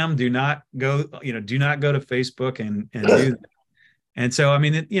scam. Do not go to Facebook and do that. And so, I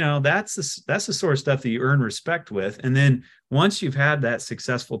mean, that's the sort of stuff that you earn respect with. And then once you've had that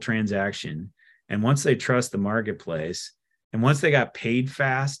successful transaction, and once they trust the marketplace, and once they got paid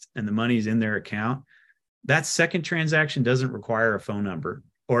fast and the money's in their account, that second transaction doesn't require a phone number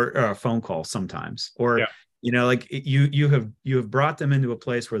or a phone call sometimes. Or, like you have brought them into a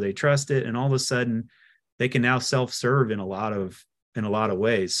place where they trust it, and all of a sudden they can now self-serve in a lot of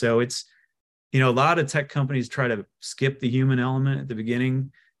ways. So it's, a lot of tech companies try to skip the human element at the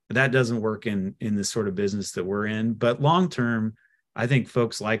beginning. That doesn't work in this sort of business that we're in. But long term, I think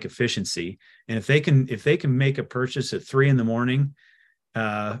folks like efficiency. And if they can make a purchase at 3 a.m,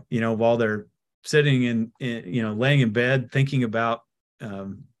 while they're sitting in laying in bed thinking about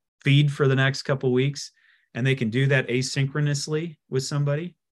feed for the next couple of weeks, and they can do that asynchronously with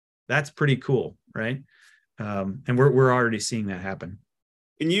somebody, that's pretty cool, right? And we're already seeing that happen.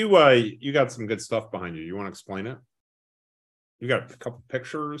 And you got some good stuff behind you. You want to explain it? You got a couple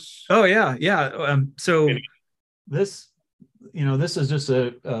pictures. Oh yeah. So this is just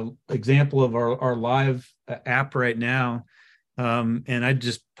a example of our live app right now. And I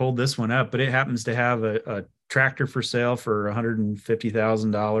just pulled this one up, but it happens to have a tractor for sale for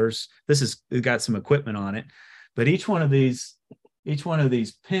 $150,000. It's got some equipment on it, but each one of these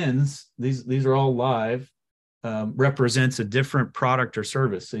pins, these are all live, represents a different product or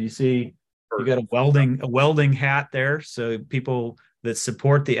service. So you see, you got a welding hat there. So people that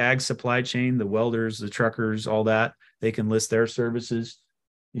support the ag supply chain, the welders, the truckers, all that, they can list their services.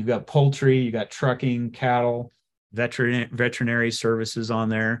 You've got poultry, you got trucking, cattle, veterinary services on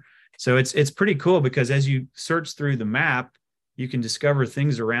there. So it's pretty cool, because as you search through the map, you can discover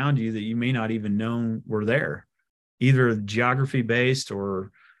things around you that you may not even know were there, either geography based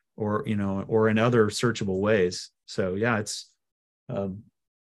or in other searchable ways. So yeah,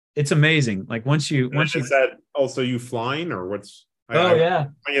 it's amazing. Like once you said, also you flying or what's? Yeah.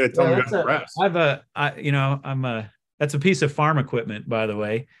 I need to tell me about the rest. That's a piece of farm equipment, by the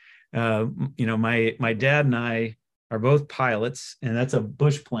way. My dad and I are both pilots, and that's a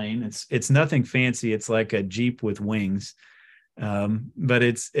bush plane. It's nothing fancy. It's like a Jeep with wings. But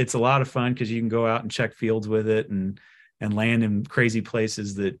it's a lot of fun, because you can go out and check fields with it and land in crazy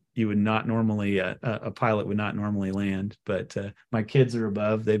places that you would not normally, a pilot would not normally land. But my kids are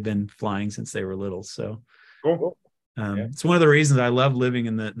above. They've been flying since they were little. So cool. It's one of the reasons I love living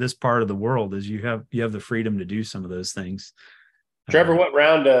in this part of the world, is you have the freedom to do some of those things. Trevor, what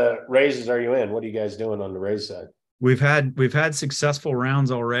round raises are you in? What are you guys doing on the raise side? We've had successful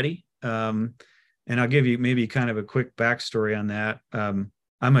rounds already. And I'll give you maybe kind of a quick backstory on that. I'm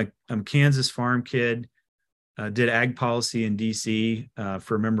a Kansas farm kid. Did ag policy in DC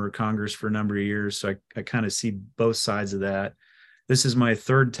for a member of Congress for a number of years. So I kind of see both sides of that. This is my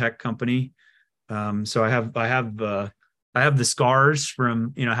third tech company. So I have the scars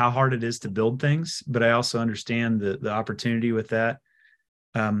from, how hard it is to build things, but I also understand the opportunity with that.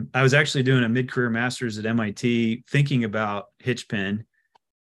 I was actually doing a mid-career master's at MIT thinking about HitchPin.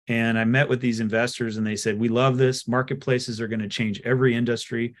 And I met with these investors, and they said, we love this. Marketplaces are going to change every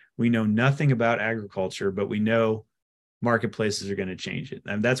industry. We know nothing about agriculture, but we know marketplaces are going to change it.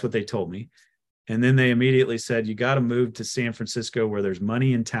 And that's what they told me. And then they immediately said, you got to move to San Francisco, where there's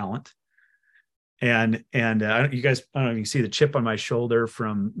money and talent. And you guys, I don't know if you can see the chip on my shoulder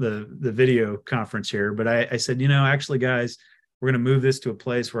from the video conference here, but I said, actually, guys, we're going to move this to a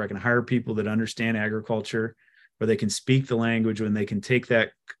place where I can hire people that understand agriculture, where they can speak the language, when they can take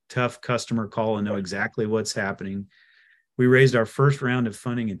that tough customer call and know exactly what's happening. We raised our first round of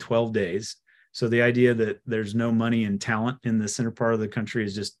funding in 12 days. So the idea that there's no money and talent in the center part of the country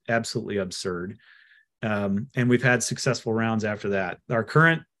is just absolutely absurd. And we've had successful rounds after that.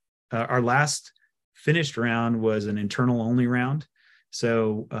 Our last finished round was an internal only round.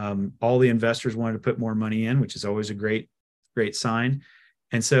 So all the investors wanted to put more money in, which is always a great sign.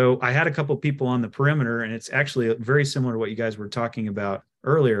 And so I had a couple of people on the perimeter, and it's actually very similar to what you guys were talking about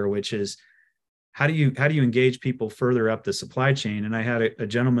earlier, which is how do you engage people further up the supply chain? And I had a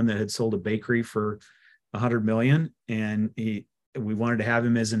gentleman that had sold a bakery for $100 million, and we wanted to have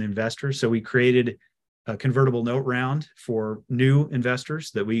him as an investor. So we created a convertible note round for new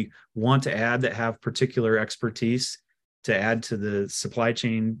investors that we want to add that have particular expertise to add to the supply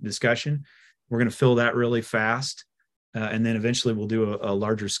chain discussion. We're going to fill that really fast. And then eventually we'll do a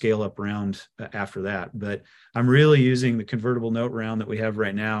larger scale up round after that. But I'm really using the convertible note round that we have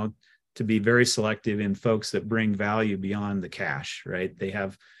right now to be very selective in folks that bring value beyond the cash, right? They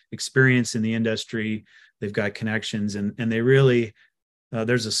have experience in the industry, they've got connections, and they really,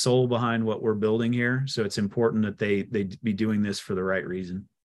 there's a soul behind what we're building here. So it's important that they be doing this for the right reason.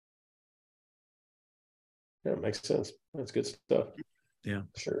 Yeah, it makes sense. That's good stuff. Yeah,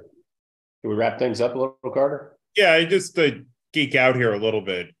 sure. Do we wrap things up a little, Carter? Yeah, I just geek out here a little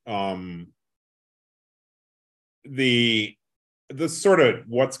bit. The sort of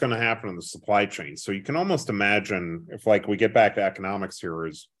what's going to happen in the supply chain. So you can almost imagine if, like, we get back to economics here,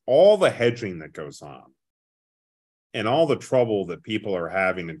 is all the hedging that goes on and all the trouble that people are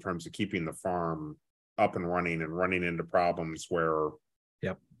having in terms of keeping the farm up and running into problems where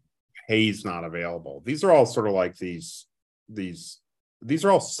hay's not available. These are all sort of like these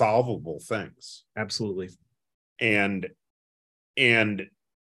are all solvable things. Absolutely. And we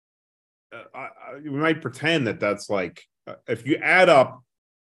might pretend that that's like, if you add up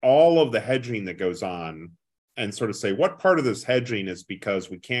all of the hedging that goes on and sort of say, what part of this hedging is because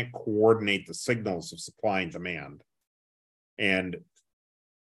we can't coordinate the signals of supply and demand? And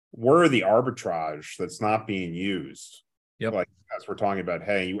where are the arbitrage that's not being used? Yep. Like, as we're talking about,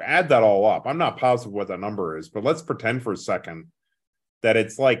 hey, you add that all up. I'm not positive what the number is, but let's pretend for a second that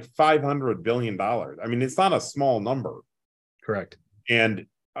it's like $500 billion. I mean, it's not a small number. Correct. And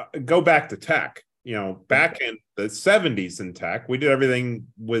go back to tech. You know, back in the 70s in tech, we did everything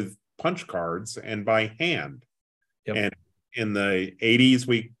with punch cards and by hand. Yep. And in the 80s,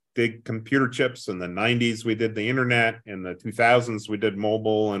 we did computer chips. In the 90s, we did the internet. In the 2000s, we did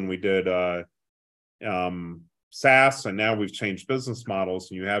mobile, and we did SaaS. And now we've changed business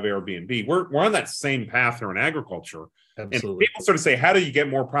models, and you have Airbnb. We're on that same path here in agriculture. Absolutely. And people sort of say, how do you get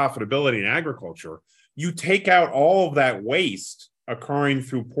more profitability in agriculture? You take out all of that waste occurring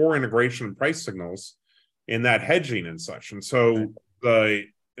through poor integration and price signals in that hedging and such. And so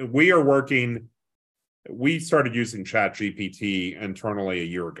we started using ChatGPT internally a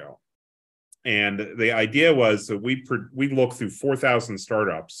year ago. And the idea was that we look through 4,000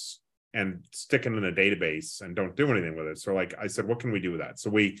 startups and stick it in a database and don't do anything with it. So like I said, what can we do with that? So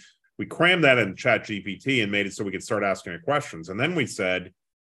we crammed that in ChatGPT and made it so we could start asking it questions. And then we said,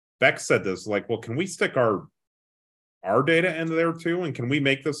 Beck said this, like, well, can we stick our data into there too? And can we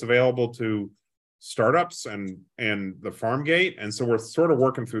make this available to startups and the farm gate? And so we're sort of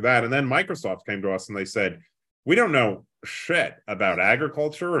working through that. And then Microsoft came to us and they said, we don't know shit about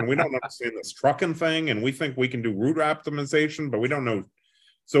agriculture, and we don't understand this trucking thing. And we think we can do route optimization, but we don't know.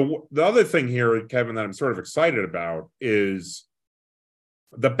 So the other thing here, Kevin, that I'm sort of excited about is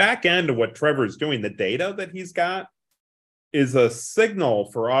the back end of what Trevor is doing. The data that he's got is a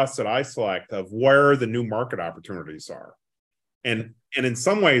signal for us at iSelect of where the new market opportunities are. And in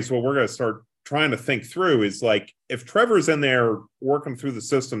some ways, what we're going to start trying to think through is, like, if Trevor's in there working through the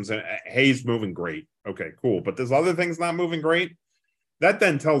systems and hay's moving great, okay, cool, but this other thing's not moving great, that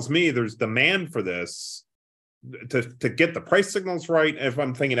then tells me there's demand for this to get the price signals right. If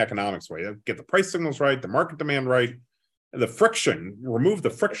I'm thinking economics way, get the price signals right, the market demand right, the friction, remove the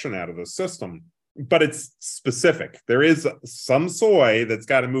friction out of the system. But it's specific. There is some soy that's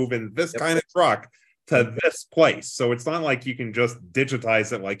got to move in this kind of truck to this place. So it's not like you can just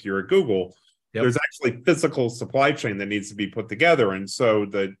digitize it like you're at Google. There's actually physical supply chain that needs to be put together. And so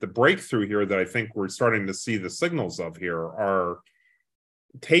the breakthrough here that I think we're starting to see the signals of here are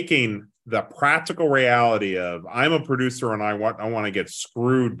taking the practical reality of, I'm a producer and I want to get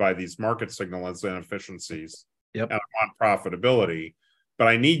screwed by these market signals and inefficiencies. And I want profitability. But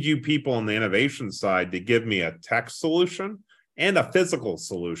I need you people on the innovation side to give me a tech solution and a physical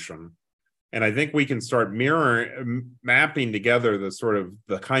solution. And I think we can start mapping together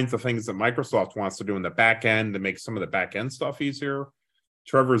the kinds of things that Microsoft wants to do in the back end to make some of the back end stuff easier.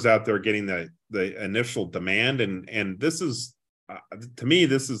 Trevor's out there getting the initial demand. And this is, to me,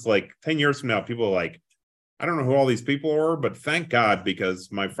 this is like 10 years from now, people are like, I don't know who all these people are, but thank God,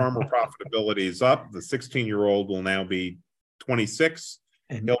 because my farmer profitability is up. The 16-year-old will now be 26.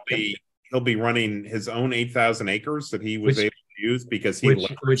 And he'll be running his own 8,000 acres that he was able to use because he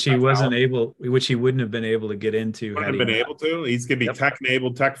which he wouldn't have been able to get into. Wouldn't have been able to. He's going to be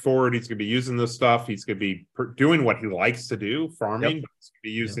tech-enabled, tech-forward. He's going to be using this stuff. He's going to be doing what he likes to do, farming. But he's going to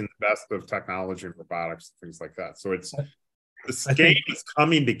be using the best of technology and robotics and things like that. So this game is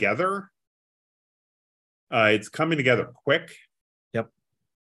coming together. It's coming together quick. Yep.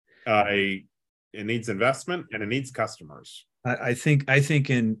 It needs investment and it needs customers. I think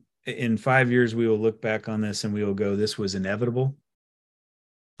in 5 years we will look back on this and we will go, this was inevitable.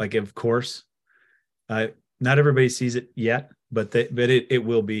 Like, of course, not everybody sees it yet, but it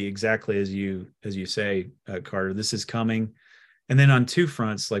will be exactly as you say, Carter. This is coming, and then on two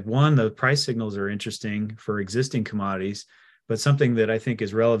fronts. Like, one, the price signals are interesting for existing commodities, but something that I think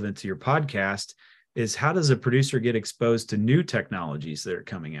is relevant to your podcast is, how does a producer get exposed to new technologies that are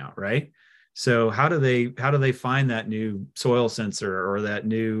coming out, right? So how do they find that new soil sensor or that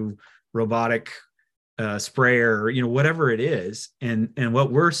new robotic sprayer, or, whatever it is? And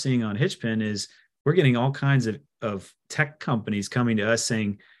what we're seeing on HitchPin is we're getting all kinds of tech companies coming to us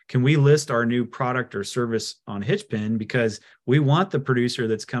saying, can we list our new product or service on HitchPin? Because we want the producer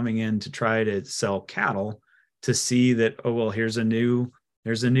that's coming in to try to sell cattle to see that, oh, well, there's a new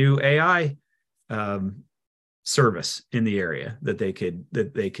AI service in the area that they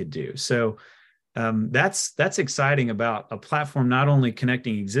could do. So that's exciting about a platform not only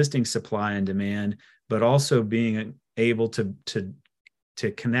connecting existing supply and demand, but also being able to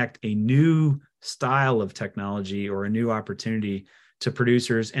connect a new style of technology or a new opportunity to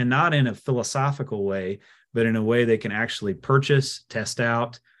producers, and not in a philosophical way, but in a way they can actually purchase, test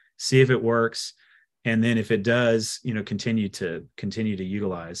out, see if it works, and then if it does, continue to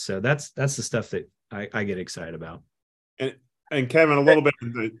utilize. So that's the stuff that I get excited about. And Kevin, a little bit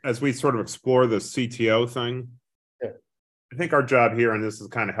as we sort of explore the CTO thing, I think our job here, and this is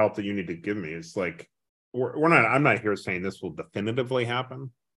kind of help that you need to give me, is like, I'm not here saying this will definitively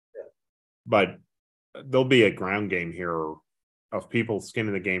happen, but there'll be a ground game here of people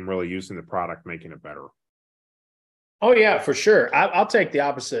skinning the game, really using the product, making it better. Oh yeah, for sure. I'll take the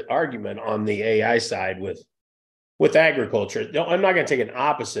opposite argument on the AI side with agriculture. No, I'm not going to take an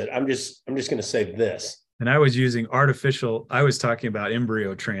opposite. I'm just going to say this. And I was using I was talking about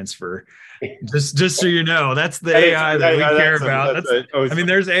embryo transfer. Just so you know, that's the AI that we care about.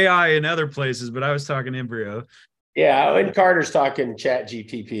 There's AI in other places, but I was talking embryo. Yeah, and Carter's talking chat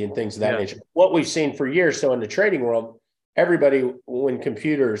GPT and things of that nature. What we've seen for years, so in the trading world, everybody, when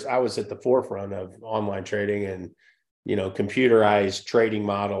computers, I was at the forefront of online trading and, computerized trading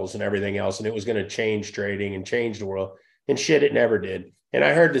models and everything else, and it was going to change trading and change the world, and shit, it never did. And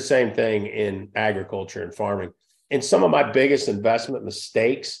I heard the same thing in agriculture and farming. And some of my biggest investment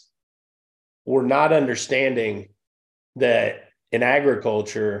mistakes were not understanding that in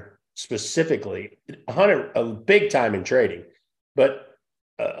agriculture specifically, a big time in trading, but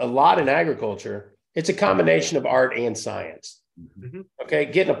a lot in agriculture, it's a combination of art and science. Mm-hmm. Okay,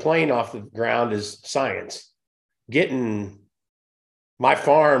 getting a plane off the ground is science. Getting my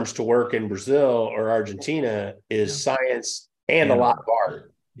farms to work in Brazil or Argentina is science. And a lot of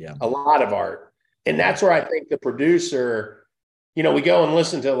art, a lot of art. And that's where I think the producer, we go and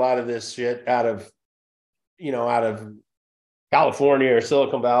listen to a lot of this shit out of California or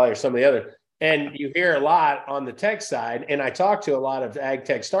Silicon Valley or some of the other, and you hear a lot on the tech side. And I talk to a lot of ag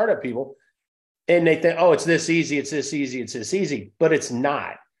tech startup people, and they think, oh, it's this easy, it's this easy, it's this easy, but it's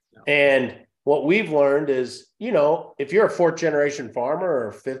not. No. And what we've learned is, if you're a fourth generation farmer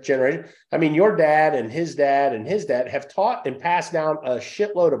or fifth generation, your dad and his dad and his dad have taught and passed down a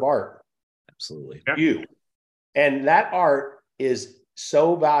shitload of art. Absolutely. You. And that art is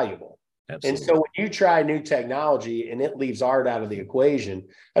so valuable. Absolutely. And so when you try new technology and it leaves art out of the equation,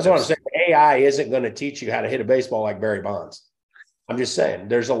 that's what I'm saying. AI isn't going to teach you how to hit a baseball like Barry Bonds. I'm just saying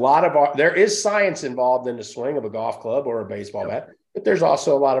there's a lot of art. There is science involved in the swing of a golf club or a baseball bat, but there's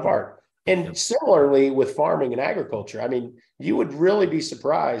also a lot of art. And similarly with farming and agriculture, you would really be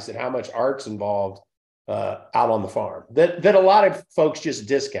surprised at how much art's involved out on the farm that a lot of folks just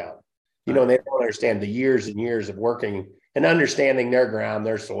discount. They don't understand the years and years of working and understanding their ground,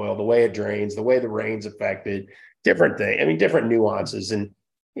 their soil, the way it drains, the way the rain's affected, different things. Different nuances. And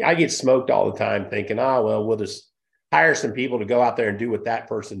I get smoked all the time thinking, we'll just hire some people to go out there and do what that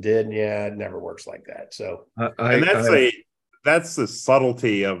person did. And it never works like that. So, that's the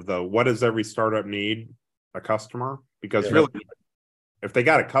subtlety of what does every startup need? A customer? Because really, if they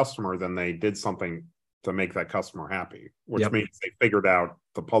got a customer, then they did something to make that customer happy, which Yep. means they figured out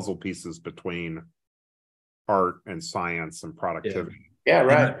the puzzle pieces between art and science and productivity. Yeah,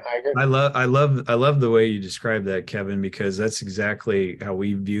 right. And I agree. I love the way you describe that, Kevin, because that's exactly how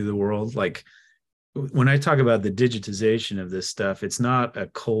we view the world. Like when I talk about the digitization of this stuff, it's not a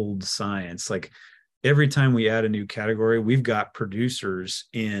cold science. Like every time we add a new category, we've got producers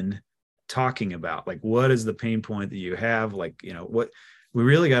in talking about like what is the pain point that you have, like, you know, what we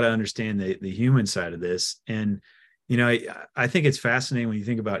really got to understand the human side of this. And you know, I think it's fascinating when you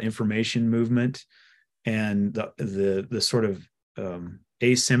think about information movement and the sort of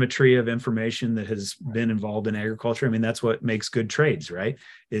asymmetry of information that has been involved in agriculture. I mean, that's what makes good trades, right?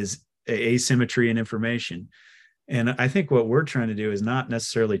 Is asymmetry in information. And I think what we're trying to do is not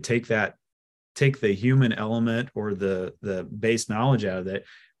necessarily take the human element or the base knowledge out of it.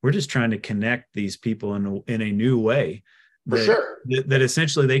 We're just trying to connect these people in a new way For sure. that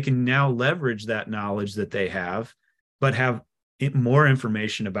essentially they can now leverage that knowledge that they have, but have more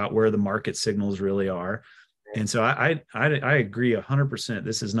information about where the market signals really are. And so I agree 100%.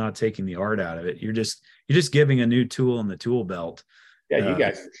 This is not taking the art out of it. You're just giving a new tool in the tool belt. Yeah, you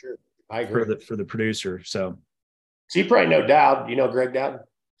guys for sure. I agree. For the producer. So you probably know Dowd. You know Greg Dowd?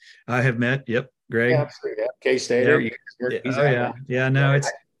 I have met. Yep, Greg. Yeah, absolutely. Yeah. K-Stater. Yep. He's yeah. No,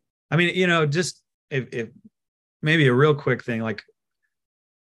 it's. I mean, you know, just if maybe a real quick thing, like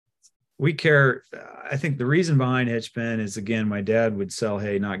we care. I think the reason behind HitchPin is, again, my dad would sell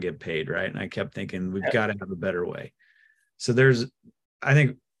hay, not get paid, right? And I kept thinking we've got to have a better way. So I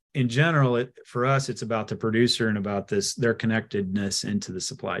think in general, for us, it's about the producer and about their connectedness into the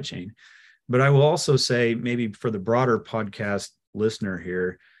supply chain. But I will also say, maybe for the broader podcast listener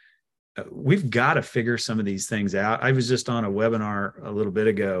here, we've got to figure some of these things out. I was just on a webinar a little bit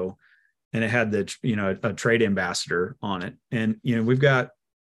ago, and it had a trade ambassador on it. And, you know, we've got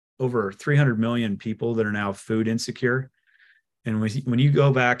over 300 million people that are now food insecure. And when you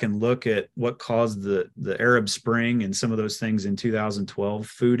go back and look at what caused the Arab Spring and some of those things in 2012,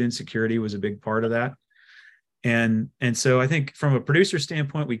 food insecurity was a big part of that. And so I think from a producer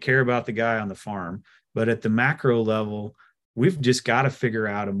standpoint, we care about the guy on the farm, but at the macro level, we've just got to figure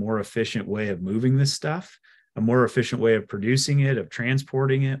out a more efficient way of moving this stuff, a more efficient way of producing it, of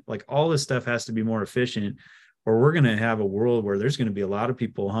transporting it. Like all this stuff has to be more efficient, or we're going to have a world where there's going to be a lot of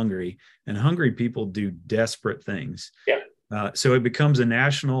people hungry, and hungry people do desperate things. Yeah. So it becomes a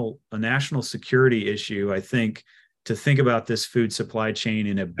national security issue, I think, to think about this food supply chain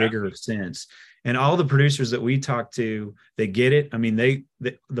in a bigger sense. And all the producers that we talk to, they get it. I mean,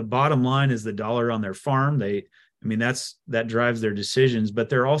 the bottom line is the dollar on their farm. That drives their decisions, but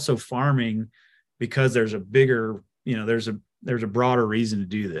they're also farming because there's a bigger, there's a broader reason to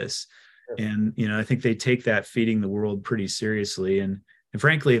do this. Sure. And, I think they take that feeding the world pretty seriously. And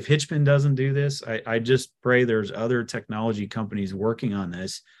frankly, if HitchPin doesn't do this, I just pray there's other technology companies working on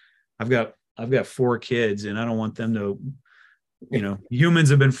this. I've got 4 kids, and I don't want them to, humans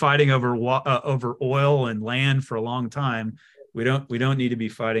have been fighting over oil and land for a long time. We don't need to be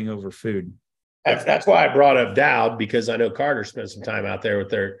fighting over food. That's why I brought up Dowd, because I know Carter spent some time out there with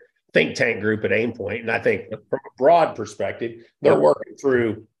their think tank group at Aimpoint. And I think from a broad perspective, they're working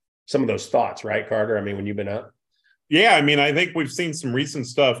through some of those thoughts, right, Carter? I mean, when you've been out. Yeah, I mean, I think we've seen some recent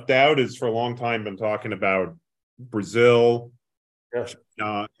stuff. Dowd has for a long time been talking about Brazil,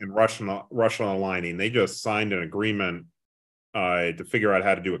 China, and Russia aligning. They just signed an agreement to figure out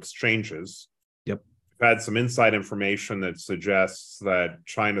how to do exchanges. Yep. We've had some inside information that suggests that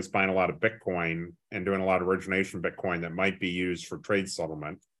China's buying a lot of Bitcoin and doing a lot of origination Bitcoin that might be used for trade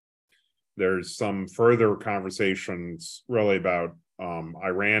settlement. There's some further conversations really about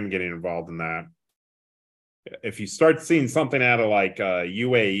Iran getting involved in that. If you start seeing something out of like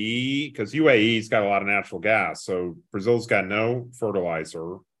UAE, because UAE's got a lot of natural gas, so Brazil's got no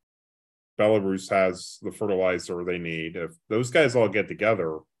fertilizer. Belarus has the fertilizer they need. If those guys all get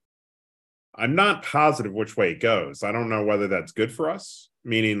together, I'm not positive which way it goes. I don't know whether that's good for us,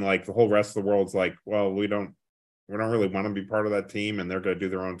 meaning like the whole rest of the world's like, well, we don't really want to be part of that team, and they're going to do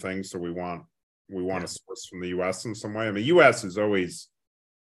their own thing. So we want to source from the U.S. in some way. I mean, U.S. is always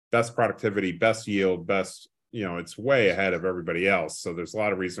best productivity, best yield, best, it's way ahead of everybody else. So there's a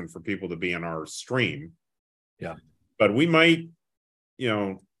lot of reason for people to be in our stream. Yeah. But we might,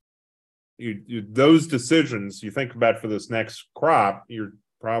 those decisions you think about for this next crop, you're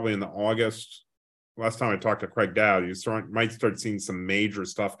probably in the August. Last time I talked to Craig Dowd, might start seeing some major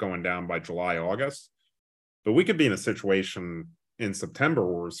stuff going down by July, August. But we could be in a situation in September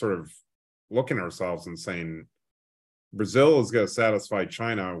where we're sort of looking at ourselves and saying, Brazil is going to satisfy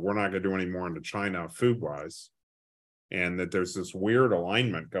China. We're not going to do any more into China food-wise. and that there's this weird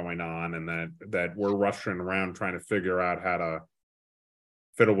alignment going on, and that we're rushing around trying to figure out how to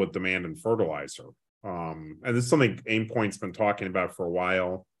fiddle with demand and fertilizer. And this is something Aimpoint's been talking about for a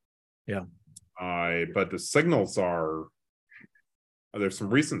while. Yeah. But the signals there's some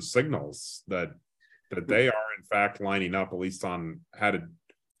recent signals that they are in fact lining up, at least on how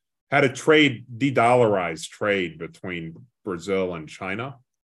to trade, de-dollarize trade between Brazil and China.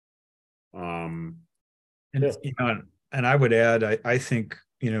 And you know, and I would add, I think,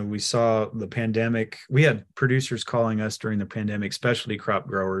 you know, we saw the pandemic. We had producers calling us during the pandemic, specialty crop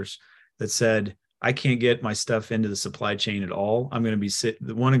growers, that said, I can't get my stuff into the supply chain at all. I'm going to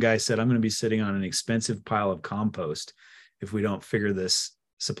be one guy said, I'm going to be sitting on an expensive pile of compost if we don't figure this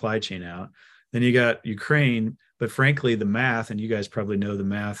supply chain out. Then you got Ukraine, but frankly, the math, and you guys probably know the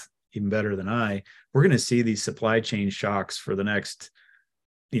math even better than I, we're going to see these supply chain shocks for the next,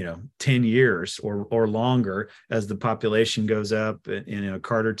 10 years or longer as the population goes up. And,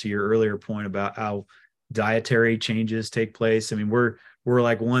 Carter, to your earlier point about how dietary changes take place. I mean, we're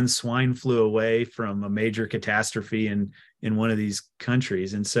like one swine flu away from a major catastrophe in one of these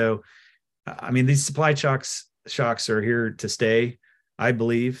countries. And so, I mean, these supply shocks are here to stay, I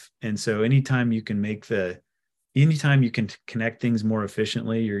believe. And so anytime you can connect things more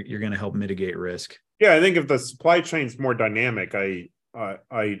efficiently, you're going to help mitigate risk. Yeah, I think if the supply chain's more dynamic, I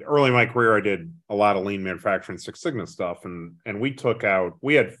early in my career, I did a lot of lean manufacturing Six Sigma stuff, and we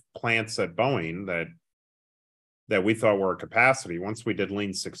had plants at Boeing that we thought were a capacity. Once we did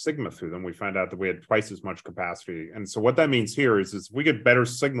Lean Six Sigma through them, we found out that we had twice as much capacity. And so what that means here is we get better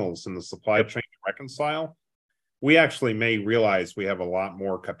signals in the supply chain to reconcile. We actually may realize we have a lot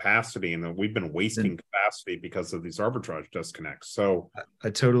more capacity and that we've been wasting capacity because of these arbitrage disconnects. So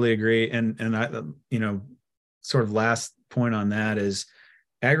I totally agree. And I, sort of last point on that is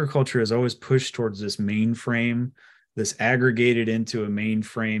agriculture has always pushed towards this mainframe, this aggregated into a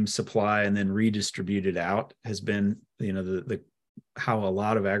mainframe supply and then redistributed out has been, the how a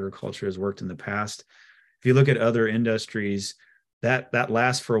lot of agriculture has worked in the past. If you look at other industries, that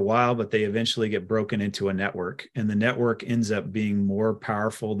lasts for a while, but they eventually get broken into a network, and the network ends up being more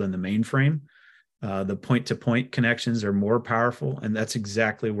powerful than the mainframe. The point-to-point connections are more powerful, and that's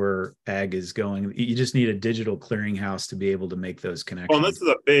exactly where ag is going. You just need a digital clearinghouse to be able to make those connections. Well, this is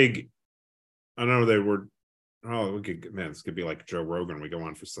a big, I know they were, this could be like Joe Rogan. We go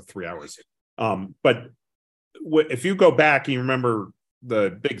on for 3 hours. But if you go back, you remember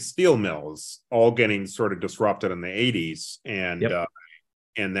the big steel mills all getting sort of disrupted in the 80s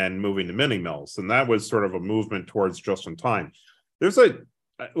and then moving to mini mills. And that was sort of a movement towards just in time.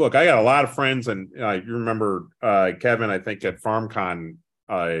 Look, I got a lot of friends, and you remember Kevin, I think at FarmCon,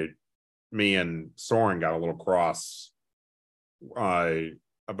 me and Soren got a little cross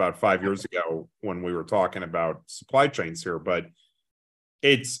about 5 years ago when we were talking about supply chains here. But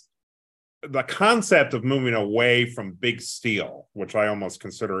it's the concept of moving away from big steel, which I almost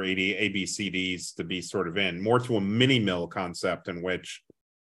consider ABCDs to be sort of more to a mini mill concept in which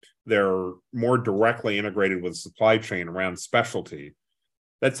they're more directly integrated with supply chain around specialty.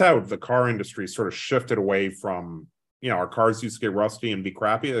 That's how the car industry sort of shifted away from, our cars used to get rusty and be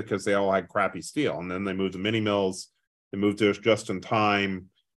crappy because they all had crappy steel. And then they moved to mini mills, they moved to just in time.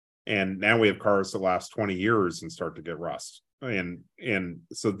 And now we have cars that last 20 years and start to get rust. And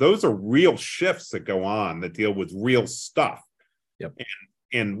so those are real shifts that go on that deal with real stuff. Yep.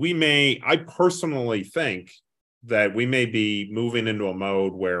 And I personally think that we may be moving into a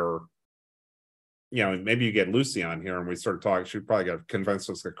mode where, maybe you get Lucy on here and we start talking. She'd probably got to convince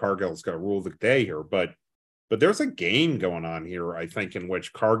us that Cargill's got to rule the day here. But there's a game going on here, I think, in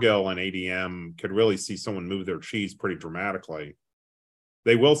which Cargill and ADM could really see someone move their cheese pretty dramatically.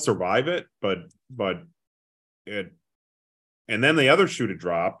 They will survive it, but it. And then the other shoe to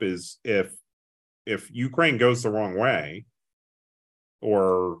drop is if Ukraine goes the wrong way,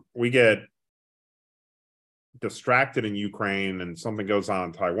 or we get distracted in Ukraine and something goes on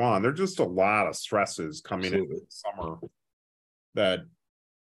in Taiwan, there's just a lot of stresses coming in the summer that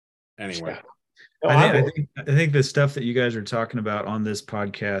anyway. I think the stuff that you guys are talking about on this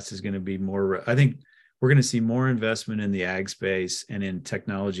podcast is going to be more, I think we're going to see more investment in the ag space and in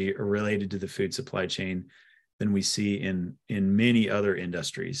technology related to the food supply chain than we see in many other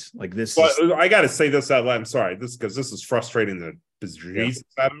industries like this. I got to say this out loud. I'm sorry, because this is frustrating the Jesus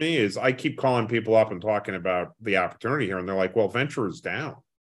out of me. Is I keep calling people up and talking about the opportunity here, and they're like, "Well, venture is down."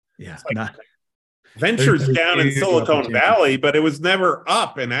 Yeah, venture's down in Silicon Valley, but it was never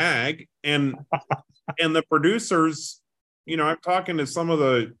up in ag. And the producers, I'm talking to some of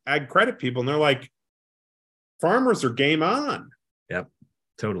the ag credit people, and they're like, "Farmers are game on." Yep,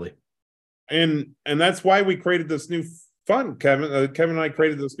 totally. and that's why we created this new fund. Kevin and I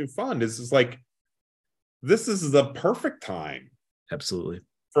created this new fund. Is like, this is the perfect time Absolutely.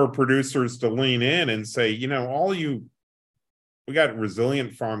 for producers to lean in and say, we got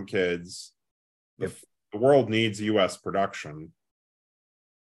resilient farm kids. Yep. The world needs U.S. production.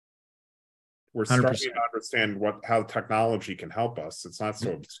 We're 100%. starting to understand how technology can help us. It's not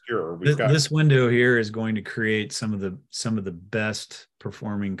so obscure. This window here is going to create some of the best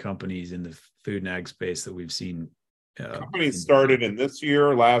performing companies in the food and ag space that we've seen. Companies started in this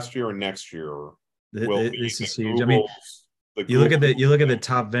year, last year, and next year. This is huge. I mean, you look at the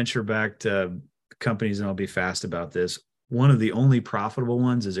top venture backed companies, and I'll be fast about this. One of the only profitable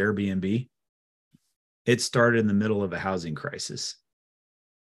ones is Airbnb. It started in the middle of a housing crisis,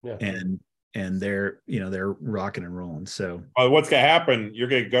 and they're rocking and rolling. So what's going to happen? You're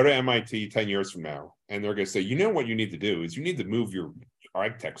going to go to MIT 10 years from now, and they're going to say, what you need to do is you need to move your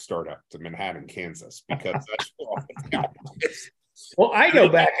ag tech startup to Manhattan, Kansas, because that's well, I go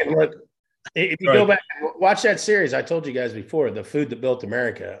back and look. If you go back and watch that series I told you guys before, The Food That Built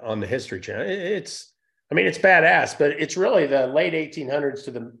America, on the History Channel, it's badass, but it's really the late 1800s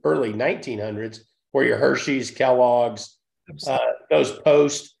to the early 1900s where your Hershey's, Kellogg's, those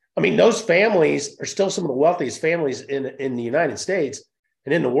Post. I mean, those families are still some of the wealthiest families in the United States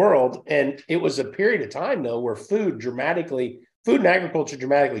and in the world. And it was a period of time, though, where food and agriculture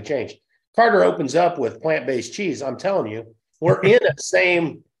dramatically changed. Carter opens up with plant-based cheese. I'm telling you, we're in the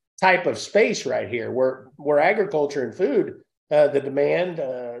same type of space right here where agriculture and food, the demand,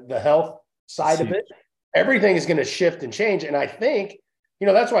 the health side of it, everything is going to shift and change. And I think,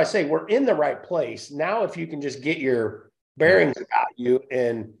 that's why I say we're in the right place. Now, if you can just get your bearings about you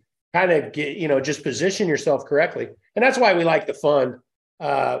and kind of get, just position yourself correctly. And that's why we like the fund.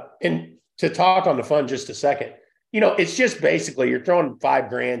 And to talk on the fund just a second, it's just basically you're throwing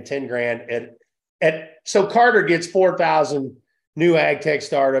 $5,000, $10,000 so Carter gets 4,000 new ag tech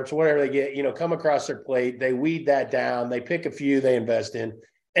startups, whatever they get, come across their plate. They weed that down. They pick a few they invest in.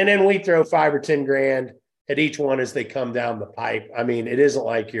 And then we throw $5,000 or $10,000 at each one as they come down the pipe. I mean, it isn't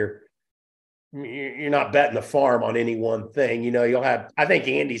like you're not betting the farm on any one thing. You'll have, I think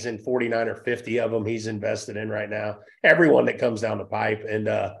Andy's in 49 or 50 of them he's invested in right now, everyone that comes down the pipe. And,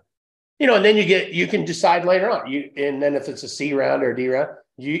 and then you can decide later on, and then if it's a C round or a D round,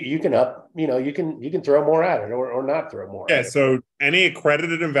 you can you can throw more at it or not throw more. Yeah. So any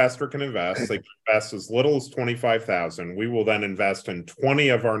accredited investor can invest. They can invest as little as 25,000. We will then invest in 20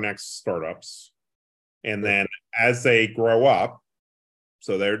 of our next startups. And then as they grow up,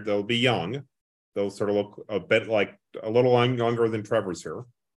 so they'll be young, they'll sort of look a bit like a little younger than Trevor's here.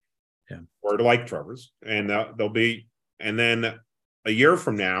 Yeah. Or like Trevor's. And and then a year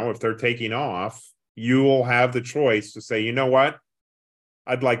from now, if they're taking off, you will have the choice to say, you know what?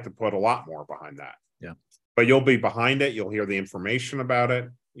 I'd like to put a lot more behind that. Yeah. But you'll be behind it. You'll hear the information about it.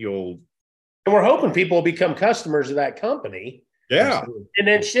 And we're hoping people will become customers of that company. Yeah. Absolutely. And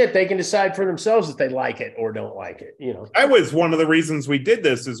then they can decide for themselves if they like it or don't like it. That was one of the reasons we did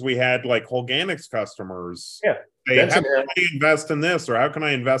this is we had like Organics customers. Yeah. How can I invest in this? Or how can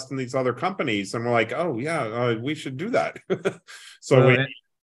I invest in these other companies? And we're like, oh yeah, we should do that. So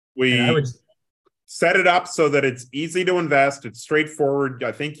we set it up so that it's easy to invest. It's straightforward.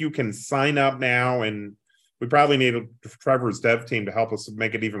 I think you can sign up now, and we probably need Trevor's dev team to help us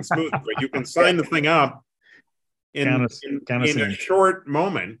make it even smoother. But you can sign the thing up in a short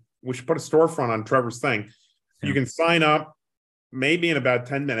moment. We should put a storefront on Trevor's thing. Yeah. You can sign up maybe in about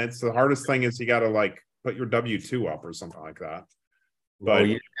 10 minutes. The hardest thing is you got to put your W-2 up or something like that. But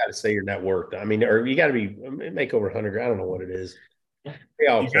you got to say your net worth. I mean, or you got to make over 100. I don't know what it is. You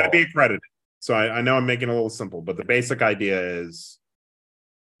got to be accredited. So I know I'm making it a little simple, but the basic idea is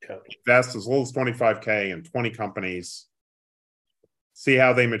invest as little as 25K in 20 companies, see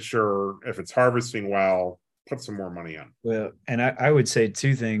how they mature. If it's harvesting well, put some more money in. Well, and I would say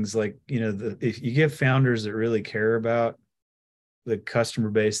two things, if you give founders that really care about the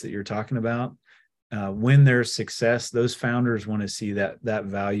customer base that you're talking about, when there's success, those founders want to see that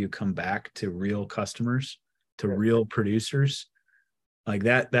value come back to real customers, to real producers. Like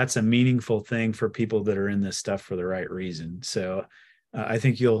that's a meaningful thing for people that are in this stuff for the right reason. So I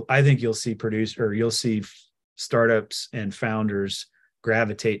think you'll see you'll see startups and founders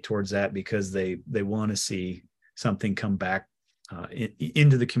gravitate towards that because they want to see something come back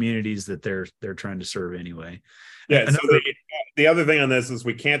into the communities that they're trying to serve anyway. Yeah. So the other thing on this is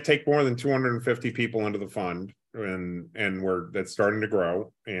we can't take more than 250 people into the fund, and that's starting to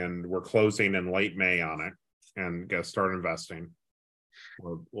grow, and we're closing in late May on it and start investing.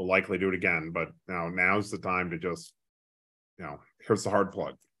 We'll likely do it again, but now's the time to just, here's the hard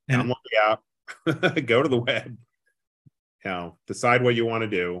plug. And download the app, go to the web, decide what you want to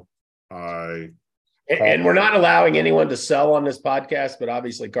do. And we're not allowing anyone to sell on this podcast, but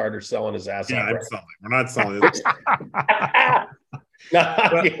obviously Carter's selling his ass off. I'm selling. We're not selling it.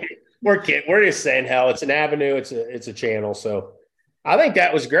 No, we're kidding. We're just saying, hell, it's an avenue. It's a channel. So I think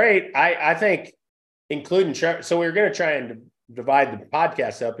that was great. I think including Trevor. So we were going to try and divide the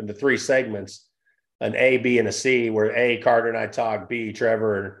podcast up into 3 segments, an A, B, and a C, where A, Carter and I talk, B,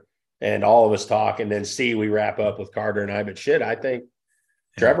 Trevor and all of us talk, and then C, we wrap up with Carter and I. But shit, I think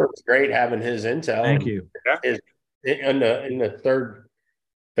Trevor was great having his intel. Thank you. In the third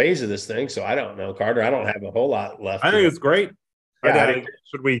phase of this thing. So I don't know, Carter. I don't have a whole lot left. I think it's great. Yeah,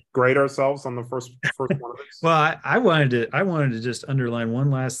 should we grade ourselves on the first one of these? Well, I wanted to just underline one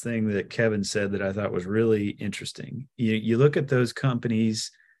last thing that Kevin said that I thought was really interesting. You look at those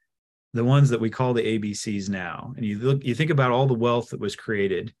companies, the ones that we call the ABCs now, and you think about all the wealth that was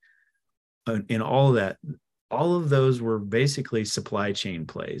created in all of that. All of those were basically supply chain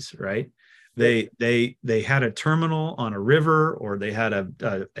plays, right? They had a terminal on a river, or they had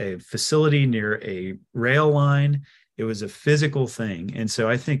a facility near a rail line. It was a physical thing. And so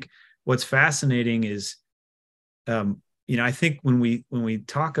I think what's fascinating is, I think when we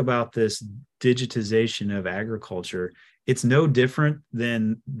talk about this digitization of agriculture, it's no different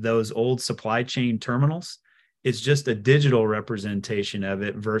than those old supply chain terminals. It's just a digital representation of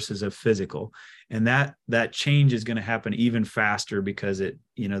it versus a physical. And that change is going to happen even faster because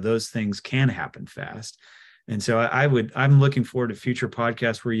those things can happen fast. And so I'm looking forward to future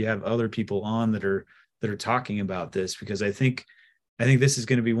podcasts where you have other people on that are talking about this, because I think this is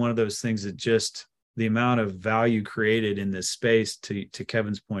going to be one of those things that just the amount of value created in this space, to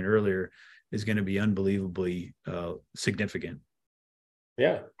Kevin's point earlier, is going to be unbelievably significant.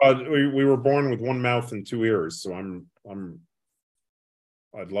 Yeah. We were born with one mouth and 2 ears, so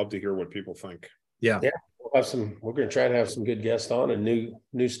I'd love to hear what people think. Yeah. We're going to try to have some good guests on and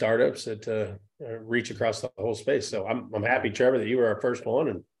new startups that reach across the whole space. So I'm happy, Trevor, that you were our first one.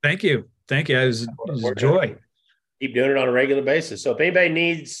 And thank you. It was a joy. Keep doing it on a regular basis. So if anybody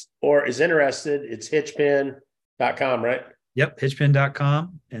needs or is interested, it's HitchPin.com, right? Yep.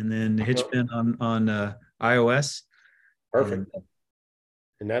 HitchPin.com, and then HitchPin on iOS. Perfect.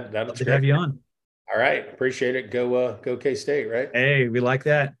 And that'll have you on. All right. Appreciate it. Go K-State, right? Hey, we like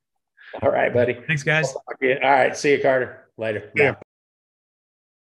that. All right, buddy. Thanks, guys. All right. See you, Carter. Later. Yeah.